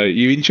 Yeah. So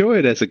you enjoy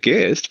it as a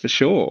guest for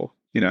sure.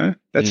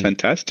 That's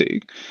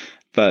fantastic,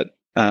 but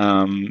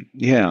I'm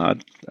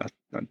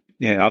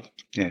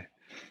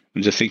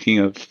just thinking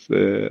of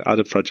the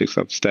other projects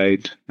I've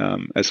stayed,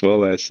 as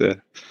well as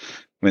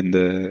when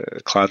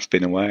the client's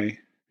been away.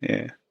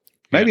 Yeah,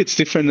 maybe it's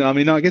different. I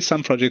mean, I guess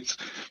some projects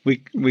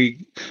we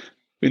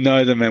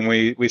know them and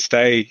we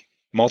stay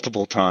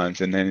multiple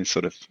times, and then it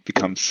sort of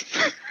becomes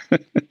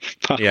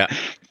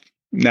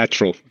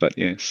natural. But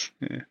yes,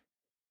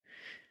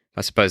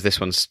 I suppose this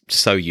one's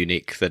so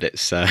unique that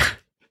it's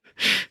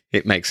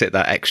it makes it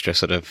that extra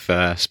sort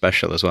of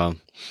special as well.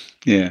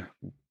 Yeah.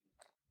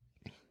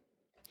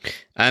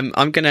 John,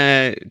 I'm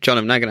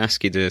now going to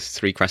ask you the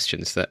 3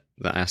 questions that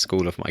I ask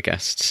all of my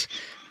guests,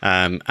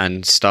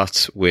 and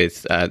start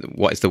with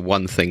what is the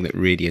one thing that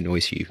really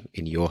annoys you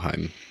in your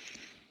home?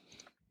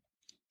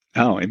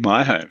 Oh, in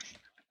my home?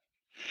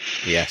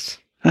 Yes.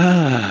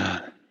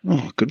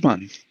 Good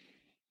one.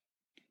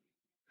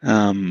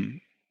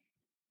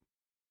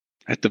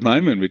 At the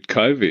moment with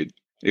COVID,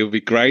 it would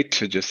be great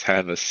to just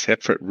have a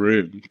separate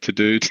room to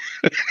do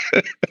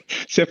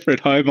separate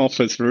home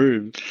office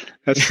room.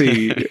 That's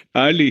the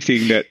only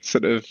thing that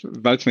sort of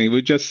bugs me.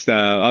 We just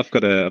I've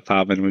got an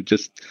apartment. We've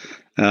just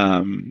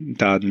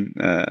done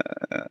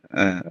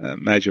a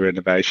major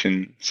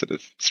renovation sort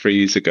of 3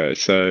 years ago.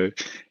 So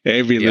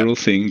every little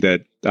thing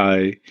that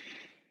I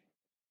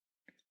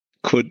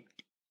could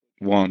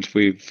want,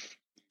 we've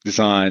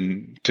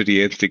designed to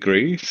the nth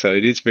degree. So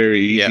it is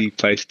very easy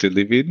place to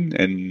live in,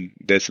 and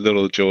there's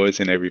little joys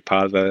in every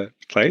part of the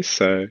place.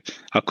 So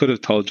I could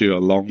have told you a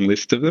long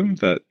list of them,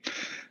 but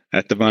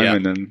at the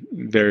moment, I'm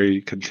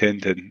very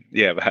content. And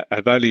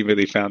I've only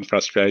really found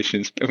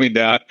frustrations. I mean,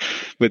 now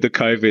with the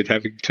COVID,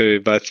 having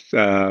to both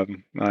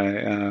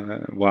my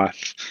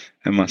wife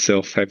and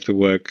myself have to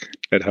work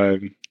at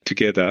home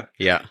together.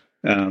 Yeah.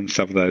 Some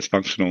of those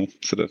functional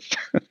sort of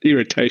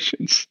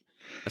irritations.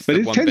 That's but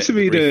it tends to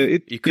be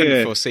you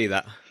couldn't foresee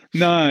that.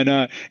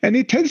 No. And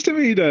it tends to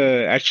be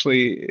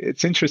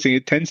it's interesting.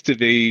 It tends to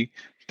be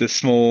the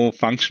small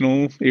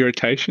functional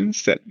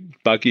irritations that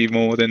bug you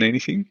more than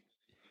anything.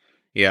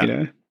 Yeah. You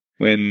know,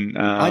 when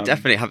I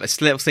definitely have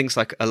little things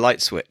like a light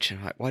switch.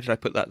 I'm like, why did I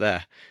put that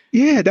there?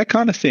 Yeah, that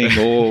kind of thing.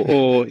 or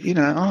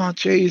oh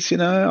geez,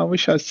 I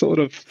wish I sort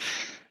of,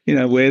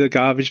 where the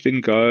garbage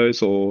bin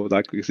goes, or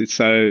like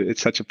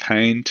it's such a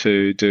pain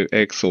to do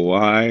X or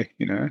Y,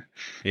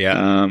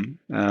 Yeah.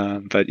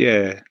 But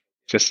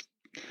just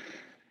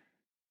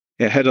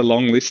had a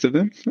long list of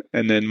them,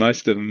 and then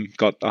most of them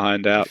got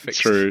ironed out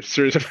through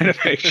the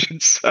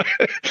renovations. So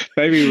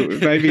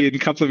maybe in a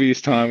couple of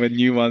years' time, when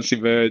new ones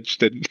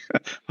emerged, and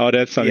I would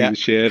have something to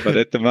share. But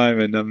at the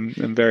moment,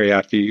 I'm very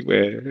happy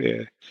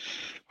where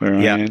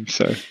I am.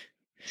 So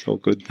it's all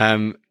good.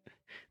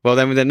 Well,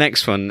 then with the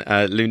next one,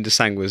 Lune de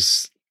Sang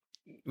was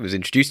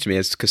introduced to me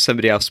because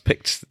somebody else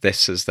picked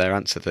this as their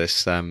answer to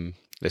this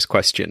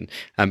question.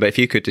 But if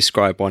you could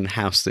describe one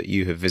house that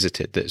you have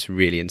visited that's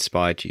really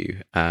inspired you,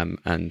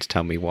 and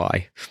tell me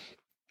why.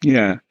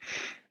 Yeah.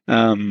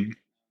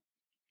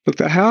 Look,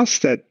 the house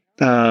that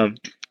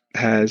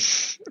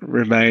has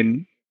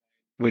remained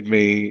with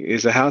me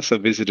is a house I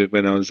visited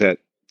when I was at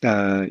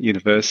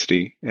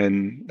university,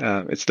 and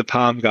it's the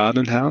Palm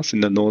Garden House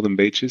in the Northern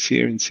Beaches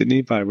here in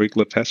Sydney by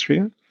Rigla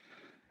Pastria.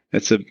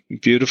 It's a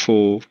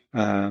beautiful,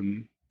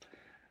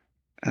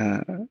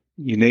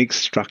 unique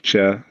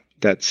structure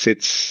that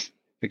sits,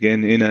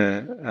 again, in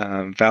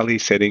a valley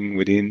setting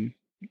within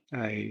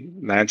a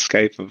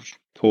landscape of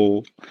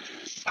tall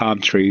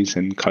palm trees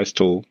and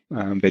coastal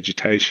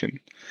vegetation.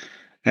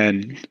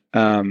 And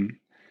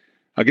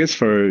I guess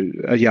for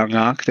a young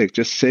architect,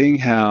 just seeing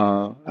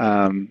how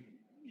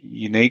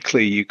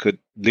uniquely you could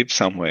live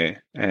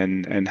somewhere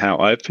and how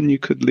open you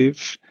could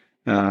live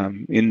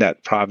in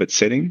that private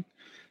setting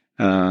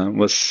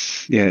was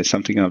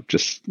something I've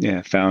just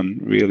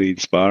found really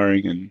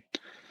inspiring, and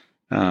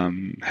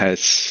has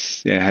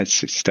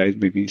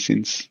stayed with me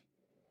since.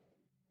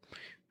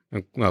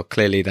 Well,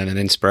 clearly then an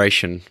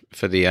inspiration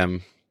for the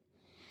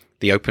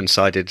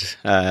open-sided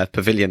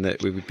pavilion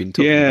that we've been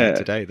talking about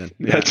today. Then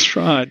that's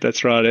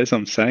right. As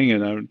I'm saying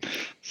it, I'm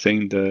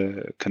seeing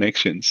the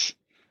connections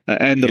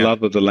and the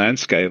love of the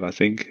landscape. I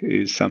think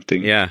is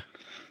something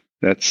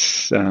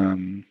that's that's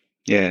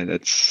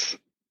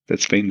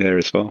been there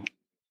as well.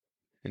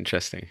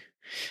 Interesting.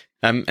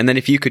 And then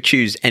if you could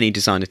choose any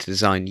designer to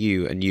design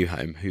you a new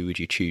home, who would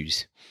you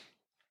choose?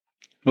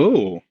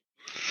 Oh,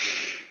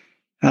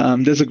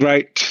 there's a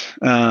great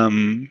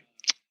Melbourne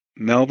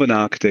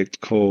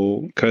architect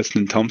called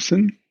Kirsten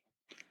Thompson,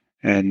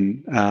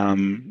 and I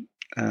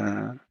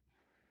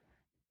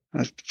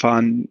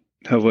find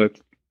her work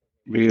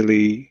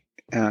really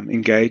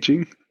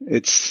engaging.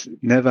 It's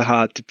never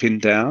hard to pin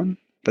down,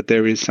 but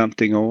there is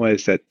something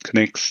always that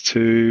connects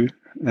to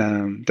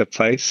the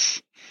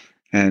place,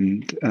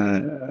 and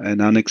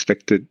an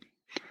unexpected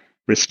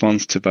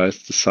response to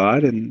both the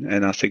side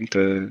and I think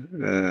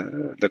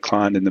the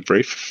client and the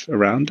brief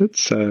around it.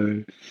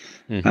 So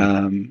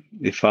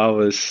if I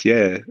was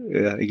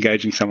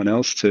engaging someone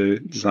else to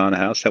design a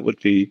house, that would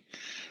be,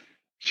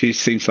 she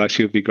seems like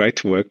she would be great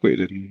to work with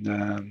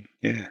and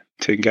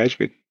to engage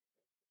with.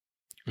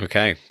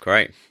 Okay,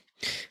 great.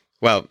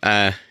 Well,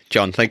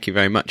 John, thank you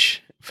very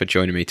much for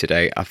joining me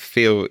today. I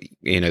feel,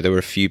 there were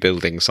a few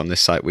buildings on this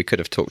site. We could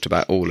have talked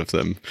about all of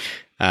them.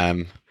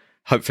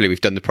 Hopefully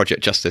we've done the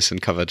project justice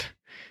and covered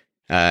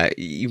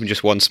even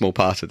just one small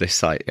part of this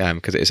site,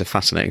 because it is a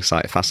fascinating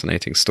site, a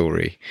fascinating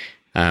story.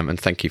 And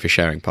thank you for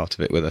sharing part of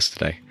it with us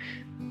today.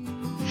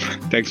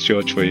 Thanks,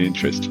 George, for your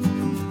interest.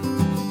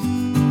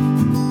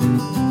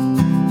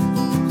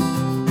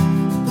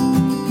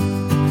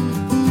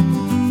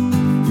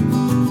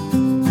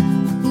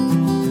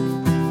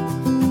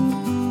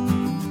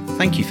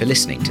 Thank you for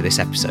listening to this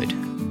episode.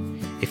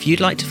 If you'd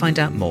like to find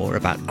out more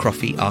about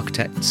Crofty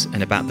Architects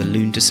and about the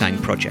Lune de Sang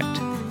project,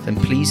 then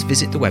please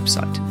visit the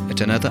website at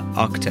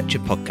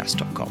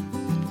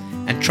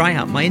anotherarchitecturepodcast.com and try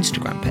out my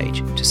Instagram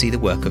page to see the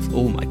work of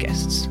all my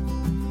guests.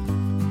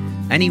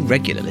 Any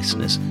regular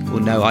listeners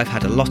will know I've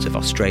had a lot of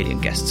Australian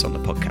guests on the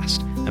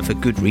podcast, and for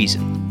good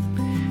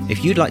reason.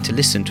 If you'd like to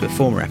listen to a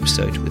former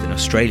episode with an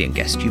Australian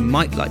guest, you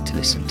might like to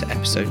listen to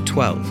episode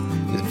 12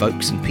 with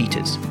Vokes and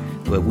Peters,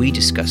 where we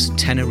discuss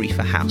Tenerife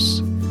House,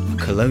 a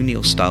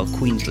colonial-style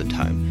Queensland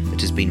home that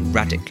has been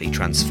radically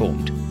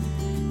transformed.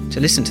 To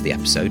listen to the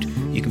episode,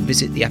 you can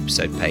visit the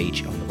episode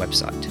page on the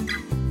website.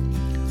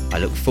 I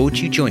look forward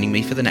to you joining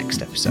me for the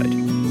next episode,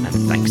 and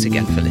thanks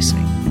again for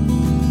listening.